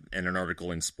 And an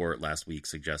article in Sport last week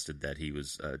suggested that he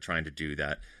was trying to do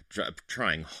that,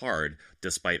 trying hard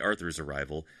despite Arthur's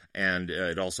arrival. And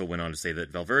it also went on to say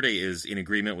that Valverde is in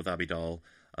agreement with Abidal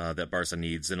that Barca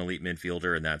needs an elite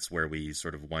midfielder, and that's where we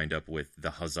sort of wind up with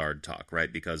the Hazard talk,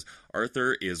 right? Because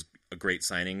Arthur is a great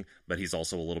signing, but he's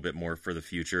also a little bit more for the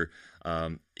future.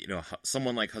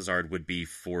 Someone like Hazard would be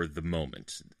for the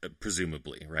moment,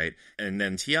 presumably, right? And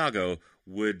then Thiago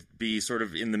would be sort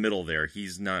of in the middle there.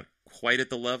 He's not quite at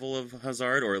the level of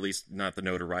Hazard, or at least not the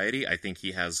notoriety. I think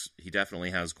he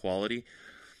definitely has quality.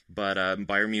 But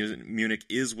Bayern Munich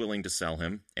is willing to sell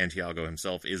him, and Thiago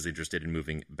himself is interested in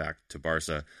moving back to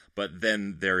Barca. But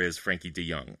then there is Frankie de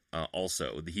Jong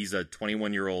also. He's a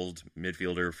 21-year-old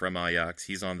midfielder from Ajax.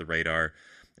 He's on the radar.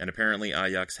 And apparently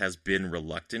Ajax has been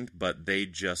reluctant, but they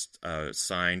just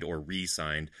signed or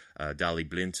re-signed Dali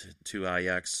Blind to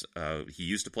Ajax. He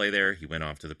used to play there. He went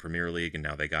off to the Premier League, and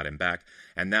now they got him back.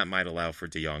 And that might allow for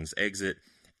de Jong's exit.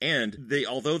 And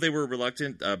although they were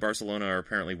reluctant, Barcelona are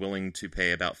apparently willing to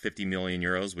pay about 50 million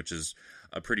euros, which is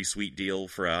a pretty sweet deal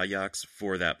for Ajax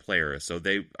for that player. So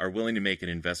they are willing to make an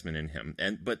investment in him.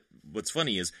 But what's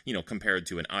funny is, compared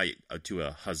to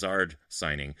a Hazard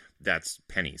signing, that's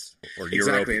pennies or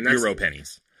euro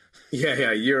pennies.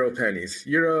 Yeah, euro pennies,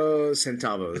 euro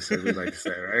centavos, as we like to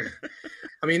say, right?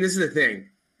 I mean, this is the thing.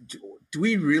 Do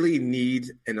we really need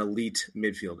an elite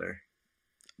midfielder,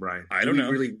 Brian? I don't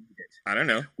know. Really need it? I don't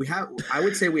know. I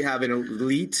would say we have an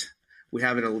elite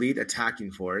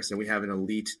attacking force, and we have an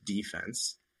elite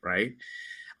defense, right?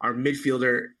 Our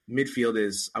midfield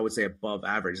is, I would say, above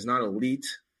average. It's not elite,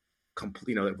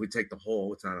 complete. If we take the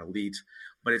whole, it's not elite,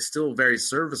 but it's still very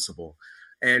serviceable.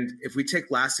 And if we take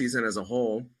last season as a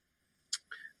whole,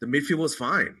 the midfield was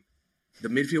fine.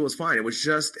 It was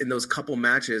just in those couple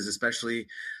matches, especially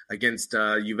against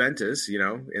Juventus,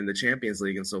 in the Champions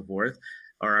League and so forth,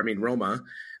 Roma,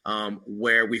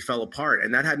 where we fell apart.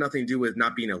 And that had nothing to do with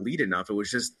not being elite enough. It was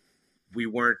just we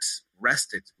weren't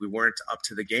rested. We weren't up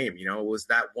to the game. It was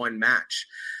that one match.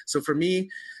 So for me,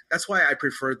 that's why I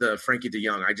prefer the Frankie de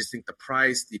Jong. I just think the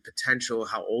price, the potential,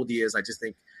 how old he is, I just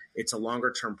think it's a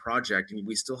longer-term project. And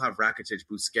we still have Rakitic,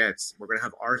 Busquets. We're going to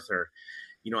have Arthur.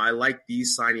 I like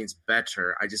these signings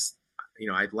better. I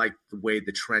like the way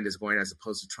the trend is going as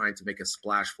opposed to trying to make a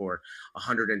splash for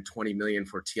 120 million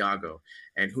for Thiago.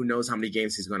 And who knows how many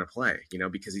games he's going to play,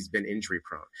 because he's been injury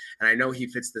prone. And I know he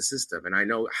fits the system. And I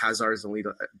know Hazard is the lead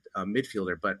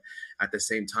midfielder. But at the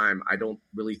same time, I don't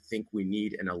really think we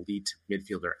need an elite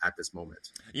midfielder at this moment.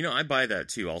 I buy that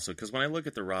too also, because when I look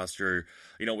at the roster,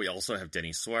 we also have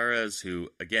Denis Suarez, who,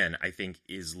 again, I think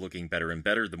is looking better and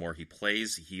better. The more he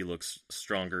plays, he looks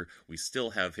stronger. We still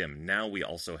have him. Now we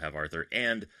also have Arthur.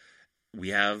 And we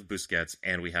have Busquets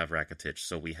and we have Rakitic.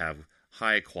 So we have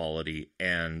high quality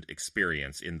and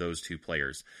experience in those two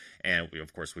players. And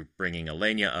of course, we're bringing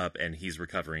Alenia up, and he's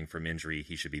recovering from injury.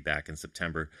 He should be back in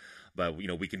September. But,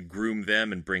 we can groom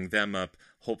them and bring them up.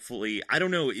 Hopefully, I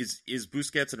don't know, is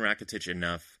Busquets and Rakitic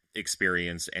enough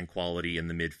experience and quality in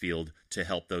the midfield to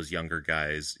help those younger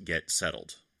guys get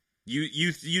settled?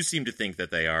 You seem to think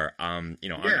that they are. I'm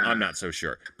not so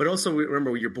sure. But also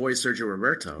remember your boy Sergio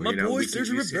Roberto.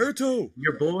 Sergio Roberto.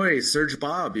 Your boy Serge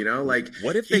Bob.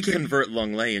 What if they convert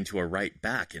Longley into a right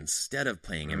back instead of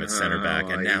playing him at center back,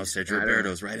 and now Sergio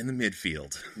Roberto's right in the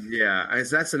midfield? Yeah,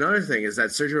 that's another thing, is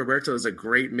that Sergio Roberto is a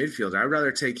great midfielder. I'd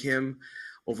rather take him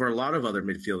over a lot of other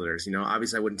midfielders.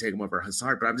 Obviously I wouldn't take him over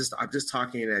Hazard, but I'm just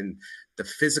talking in the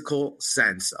physical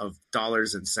sense of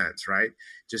dollars and cents, right?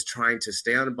 Just trying to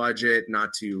stay on a budget,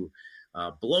 not to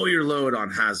blow your load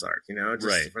on Hazard,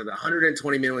 right. For the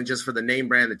 120 million, just for the name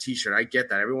brand, the t-shirt. I get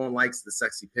that. Everyone likes the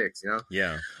sexy pics,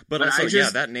 Yeah. But also,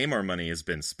 that Neymar money has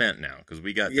been spent now, because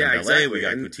we got Dembele, exactly. We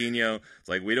got Coutinho. It's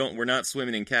like we're not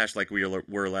swimming in cash like we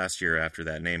were last year after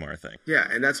that Neymar thing. Yeah,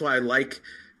 and that's why I like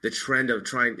the trend of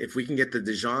trying, if we can get the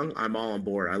De Jong, I'm all on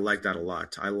board. I like that a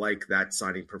lot. I like that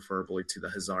signing preferably to the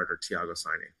Hazard or Thiago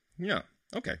signing. Yeah.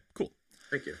 Okay, cool.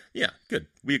 Thank you. Yeah, good.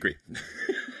 We agree.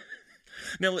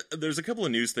 Now, there's a couple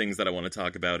of news things that I want to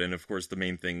talk about, and of course the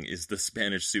main thing is the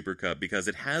Spanish Super Cup, because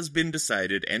it has been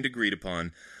decided and agreed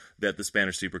upon that the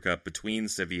Spanish Super Cup between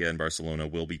Sevilla and Barcelona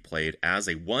will be played as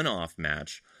a one-off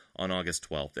match on August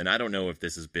 12th. And I don't know if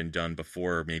this has been done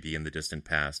before, maybe in the distant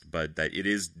past, but that it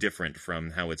is different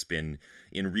from how it's been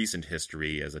in recent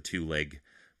history as a two-leg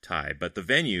tie. But the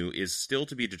venue is still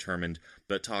to be determined,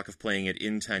 but talk of playing it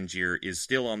in Tangier is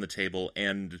still on the table,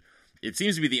 and it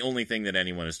seems to be the only thing that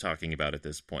anyone is talking about at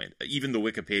this point. Even the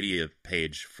Wikipedia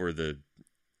page for the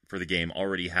for the game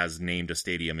already has named a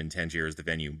stadium in Tangier as the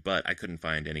venue, but I couldn't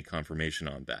find any confirmation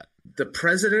on that. The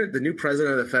new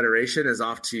president of the federation, is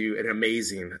off to an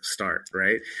amazing start,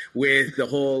 right? With the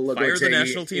whole fire the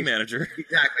national team manager.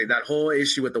 Exactly. That whole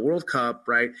issue with the World Cup,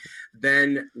 right?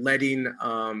 Then letting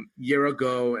Yero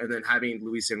go, and then having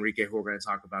Luis Enrique, who we're going to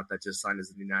talk about, that just signed as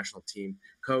the new national team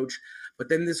coach. But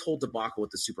then this whole debacle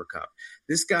with the Super Cup.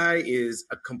 This guy is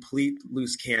a complete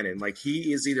loose cannon. Like,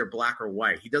 he is either black or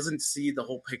white. He doesn't see the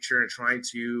whole picture and trying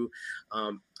to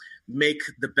make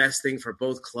the best thing for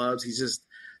both clubs. He's just,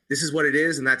 this is what it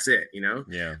is, and that's it, you know?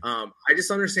 Yeah. I just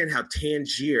understand how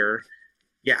Tangier,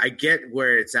 yeah, I get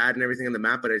where it's at and everything on the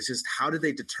map, but it's just, how did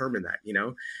they determine that, you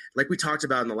know? Like we talked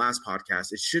about in the last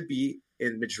podcast, it should be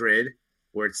in Madrid,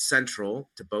 where it's central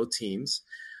to both teams,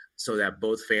 so that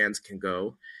both fans can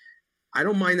go. I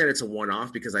don't mind that it's a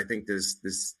one-off, because I think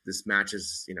this match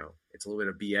is, you know, it's a little bit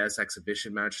of BS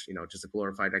exhibition match, you know, just a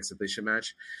glorified exhibition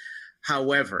match.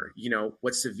 However, you know,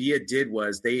 what Sevilla did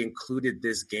was they included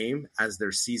this game as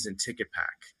their season ticket pack.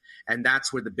 And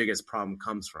that's where the biggest problem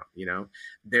comes from. You know,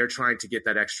 they're trying to get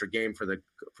that extra game for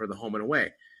the home and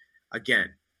away.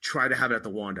 Again, try to have it at the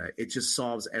Wanda. It just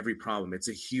solves every problem. It's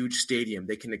a huge stadium.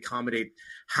 They can accommodate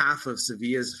half of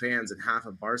Sevilla's fans and half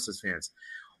of Barca's fans.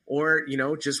 Or, you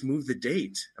know, just move the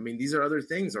date. I mean, these are other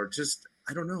things, or just,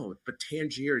 I don't know. But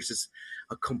Tangier is just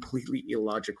a completely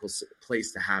illogical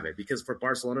place to have it, because for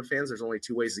Barcelona fans, there's only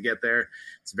two ways to get there.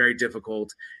 It's very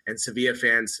difficult. And Sevilla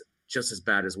fans, just as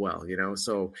bad as well, you know?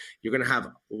 So you're going to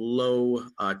have low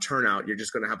turnout. You're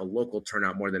just going to have a local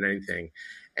turnout more than anything.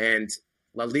 And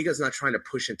La Liga is not trying to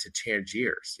push into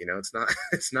Tangiers. You know,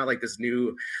 it's not like this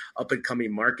new up and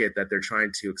coming market that they're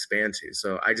trying to expand to.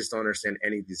 So I just don't understand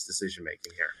any of these decision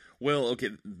making here. Well, okay.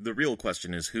 The real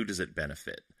question is, who does it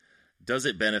benefit? Does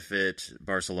it benefit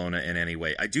Barcelona in any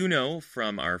way? I do know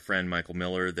from our friend Michael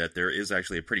Miller that there is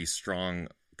actually a pretty strong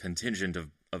contingent of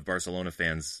Barcelona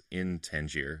fans in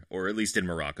Tangier, or at least in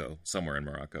Morocco, somewhere in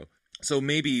Morocco. So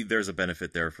maybe there's a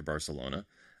benefit there for Barcelona.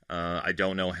 I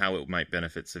don't know how it might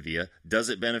benefit Sevilla. Does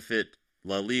it benefit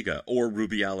La Liga or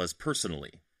Rubiales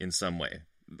personally in some way?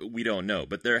 We don't know.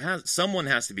 But someone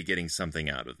has to be getting something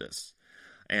out of this.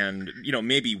 And, you know,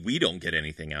 maybe we don't get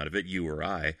anything out of it, you or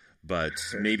I, but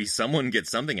maybe someone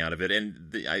gets something out of it.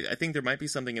 And I think there might be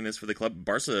something in this for the club.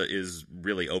 Barca is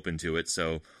really open to it,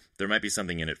 so there might be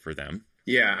something in it for them.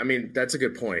 Yeah, I mean, that's a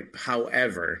good point.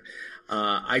 However,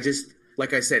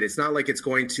 like I said, it's not like it's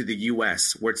going to the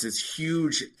U.S. where it's this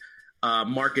huge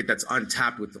market that's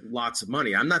untapped with lots of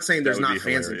money. I'm not saying there's not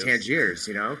fans in Tangiers,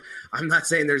 you know. I'm not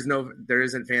saying there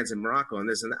isn't fans in Morocco and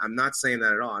this and that. I'm not saying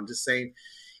that at all. I'm just saying,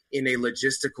 in a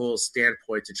logistical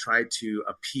standpoint, to try to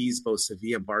appease both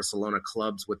Sevilla and Barcelona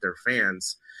clubs with their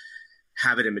fans,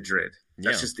 have it in Madrid.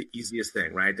 That's just the easiest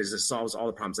thing, right? This just solves all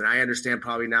the problems. And I understand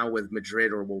probably now with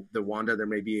Madrid or the Wanda, there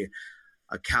may be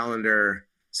a calendar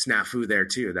snafu there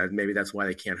too. Maybe that's why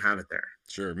they can't have it there.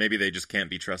 Sure, maybe they just can't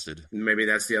be trusted. Maybe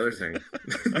that's the other thing.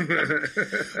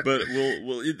 But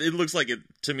it looks like it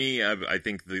to me. I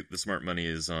think the smart money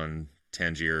is on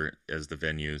Tangier as the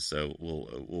venue, so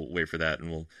we'll wait for that,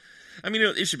 and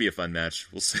it should be a fun match.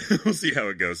 We'll see how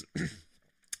it goes.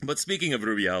 But speaking of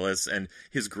Rubiales and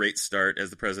his great start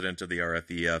as the president of the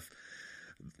RFEF,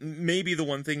 maybe the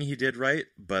one thing he did right,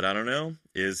 but I don't know,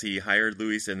 is he hired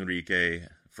Luis Enrique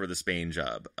for the Spain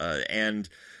job. And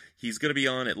he's going to be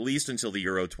on at least until the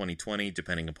Euro 2020,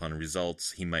 depending upon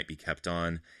results. He might be kept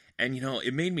on. And,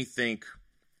 it made me think,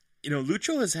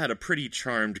 Lucho has had a pretty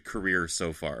charmed career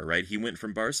so far, right? He went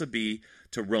from Barca B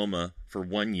to Roma for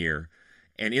 1 year.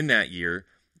 And in that year,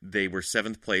 they were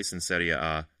 7th place in Serie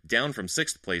A, down from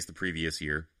 6th place the previous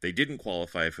year. They didn't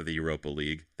qualify for the Europa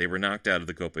League. They were knocked out of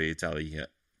the Coppa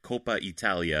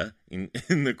Italia in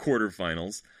the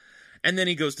quarterfinals. And then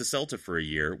he goes to Celta for a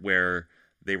year, where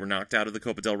they were knocked out of the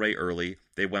Copa del Rey early.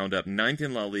 They wound up 9th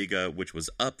in La Liga, which was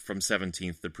up from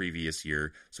 17th the previous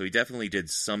year. So he definitely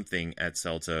did something at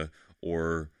Celta,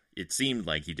 or it seemed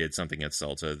like he did something at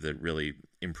Celta that really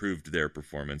improved their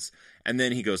performance. And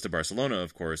then he goes to Barcelona,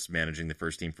 of course, managing the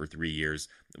first team for 3 years,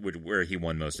 where he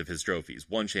won most of his trophies.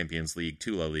 1 Champions League,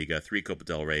 2 La Liga, 3 Copa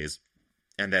del Reys,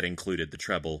 and that included the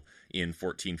treble in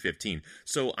 14-15.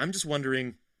 So I'm just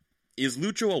wondering, is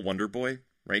Lucho a wonder boy?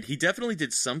 Right? He definitely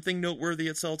did something noteworthy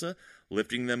at Celta,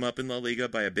 lifting them up in La Liga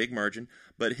by a big margin.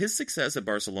 But his success at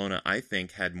Barcelona, I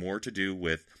think, had more to do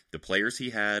with the players he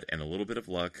had and a little bit of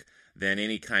luck than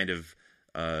any kind of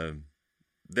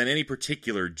than any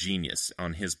particular genius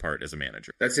on his part as a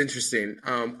manager. That's interesting.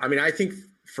 I think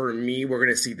for me, we're going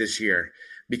to see this year,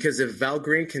 because if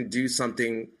Valgren can do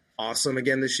something awesome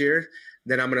again this year,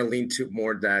 then I'm going to lean to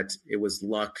more that it was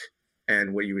luck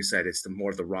And what you said, it's more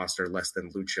of the roster, less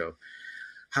than Lucho.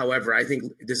 However, I think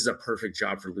this is a perfect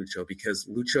job for Lucho because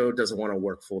Lucho doesn't want to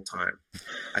work full time.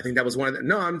 I think that was one of the,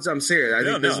 no, I'm serious. I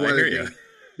think this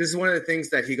is one of the things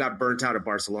that he got burnt out at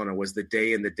Barcelona was the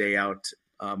day in the day out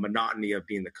monotony of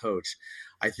being the coach.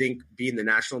 I think being the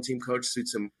national team coach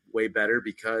suits him way better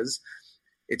because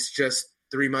it's just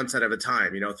 3 months out of a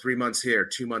time, 3 months here,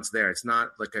 2 months there. It's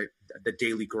not like the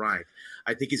daily grind.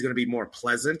 I think he's going to be more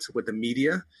pleasant with the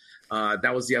media.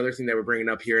 That was the other thing they were bringing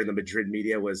up here in the Madrid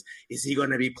media was, is he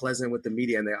going to be pleasant with the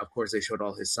media? And of course, they showed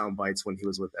all his sound bites when he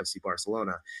was with FC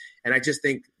Barcelona. And I just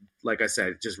think, like I said,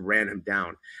 it just ran him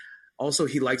down. Also,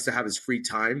 he likes to have his free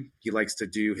time. He likes to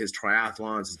do his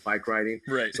triathlons, his bike riding.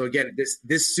 Right. So again,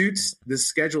 this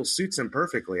schedule suits him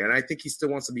perfectly. And I think he still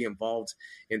wants to be involved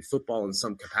in football in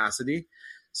some capacity.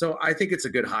 So I think it's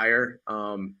a good hire.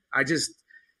 There's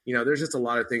just a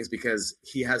lot of things because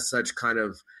he has such kind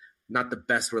of not the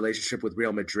best relationship with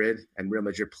Real Madrid and Real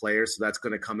Madrid players. So that's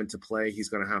going to come into play. He's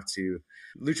going to have to,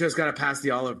 Lucho's got to pass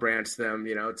the olive branch to them,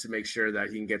 to make sure that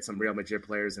he can get some Real Madrid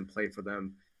players and play for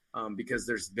them. Because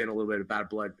there's been a little bit of bad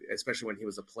blood, especially when he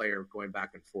was a player going back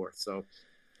and forth. So,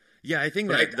 yeah, I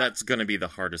think that's going to be the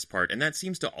hardest part. And that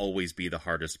seems to always be the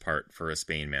hardest part for a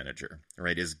Spain manager,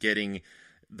 right? Is getting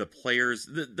the players.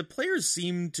 The players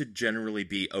seem to generally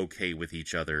be okay with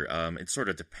each other. It sort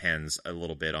of depends a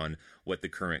little bit on what the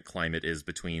current climate is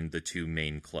between the two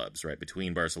main clubs, right?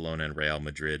 Between Barcelona and Real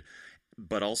Madrid.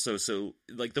 But also, so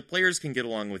like the players can get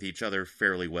along with each other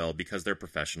fairly well because they're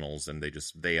professionals and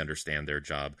they understand their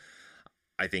job,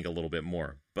 I think, a little bit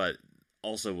more. But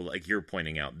also, like you're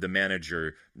pointing out, the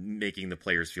manager making the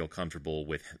players feel comfortable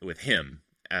with him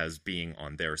as being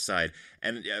on their side.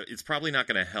 And it's probably not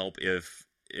going to help if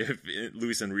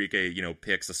Luis Enrique,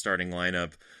 picks a starting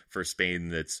lineup for Spain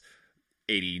that's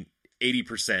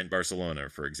 80% Barcelona,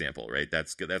 for example, right?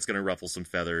 That's going to ruffle some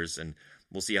feathers, and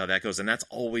we'll see how that goes. And that's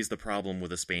always the problem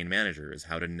with a Spain manager, is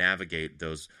how to navigate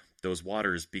those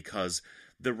waters, because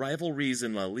the rivalries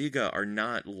in La Liga are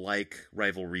not like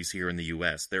rivalries here in the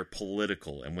U.S. They're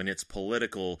political, and when it's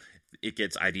political, it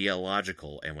gets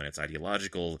ideological, and when it's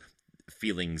ideological,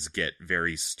 feelings get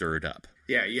very stirred up.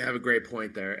 Yeah, you have a great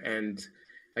point there. And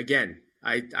again,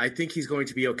 I think he's going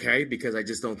to be okay, because I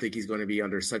just don't think he's going to be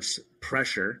under such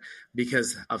pressure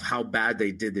because of how bad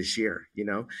they did this year,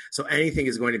 So anything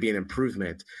is going to be an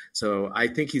improvement. So I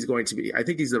think he's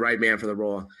the right man for the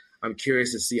role. I'm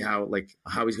curious to see how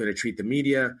he's going to treat the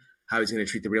media, how he's going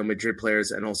to treat the Real Madrid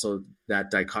players, and also that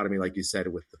dichotomy, like you said,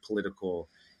 with the political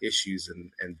issues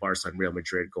and Barca and Real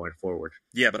Madrid going forward.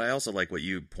 Yeah, but I also like what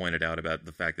you pointed out about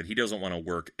the fact that he doesn't want to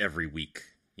work every week.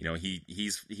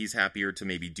 He's happier to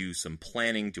maybe do some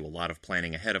planning, do a lot of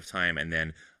planning ahead of time, and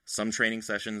then some training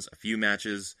sessions, a few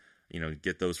matches,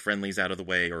 get those friendlies out of the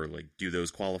way, or do those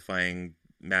qualifying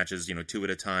matches, 2 at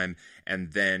a time,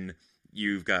 and then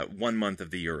you've got 1 month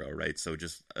of the Euro, right? So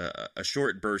just a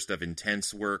short burst of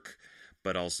intense work,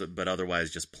 but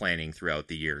otherwise just planning throughout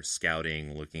the year,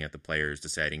 scouting, looking at the players,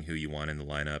 deciding who you want in the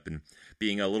lineup, and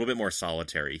being a little bit more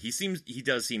solitary. He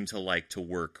does seem to like to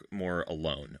work more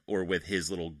alone or with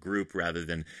his little group, rather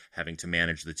than having to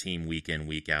manage the team week in,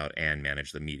 week out, and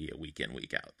manage the media week in,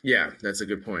 week out. Yeah, that's a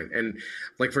good point. And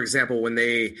for example, when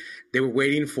they were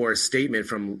waiting for a statement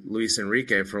from Luis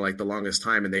Enrique for the longest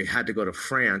time, and they had to go to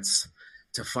France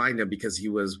to find him because he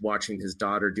was watching his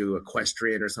daughter do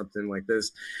equestrian or something like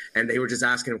this. And they were just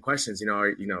asking him questions,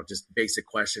 just basic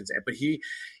questions. But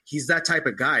he's that type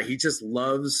of guy. He just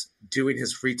loves doing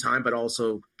his free time, but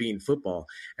also being football.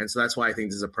 And so that's why I think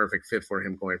this is a perfect fit for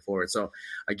him going forward. So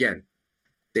again,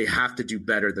 they have to do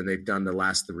better than they've done the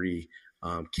last 3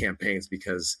 campaigns,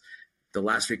 because the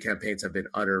last 3 campaigns have been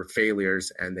utter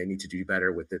failures, and they need to do better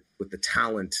with the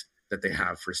talent that they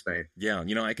have for Spain. Yeah,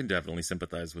 I can definitely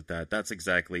sympathize with that. That's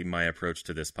exactly my approach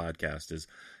to this podcast is,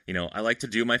 I like to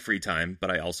do my free time, but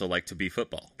I also like to be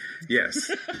football. Yes.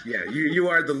 Yeah, you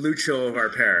are the Lucho of our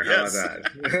pair. Yes. How about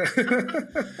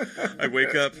that? I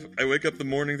wake up the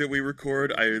morning that we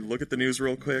record, I look at the news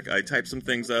real quick, I type some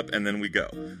things up, and then we go.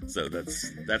 So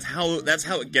that's how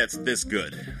it gets this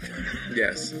good.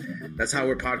 Yes. That's how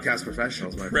we're podcast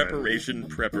professionals, my friend.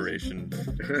 Preparation.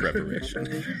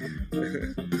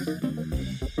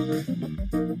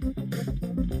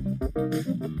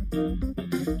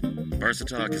 Barca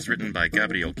Talk is written by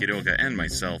Gabriel Quiroga and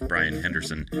myself, Brian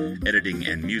Henderson. Editing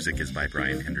and music is by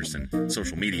Brian Henderson.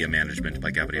 Social media management by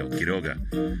Gabriel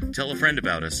Quiroga. Tell a friend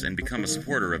about us and become a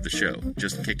supporter of the show.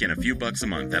 Just kick in a few bucks a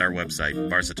month at our website,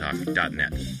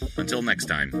 barcatalk.net. Until next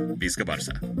time, Visca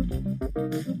Barca.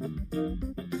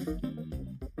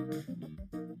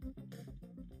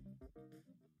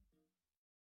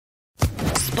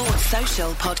 Sports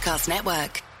Social Podcast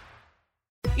Network.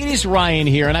 It is Ryan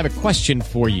here, and I have a question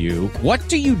for you. What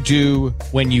do you do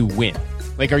when you win?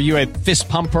 Like, are you a fist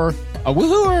pumper, a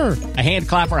woohooer, a hand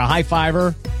clapper, a high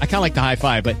fiver? I kind of like the high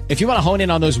five, but if you want to hone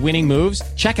in on those winning moves,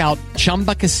 check out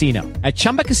Chumba Casino. At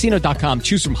ChumbaCasino.com,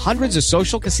 choose from hundreds of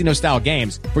social casino style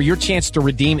games for your chance to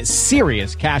redeem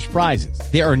serious cash prizes.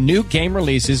 There are new game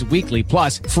releases weekly,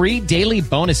 plus free daily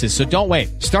bonuses. So don't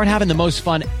wait. Start having the most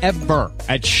fun ever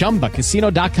at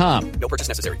ChumbaCasino.com. No purchase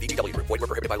necessary. VGW Group. Void where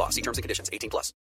prohibited by law. See terms and conditions. 18+.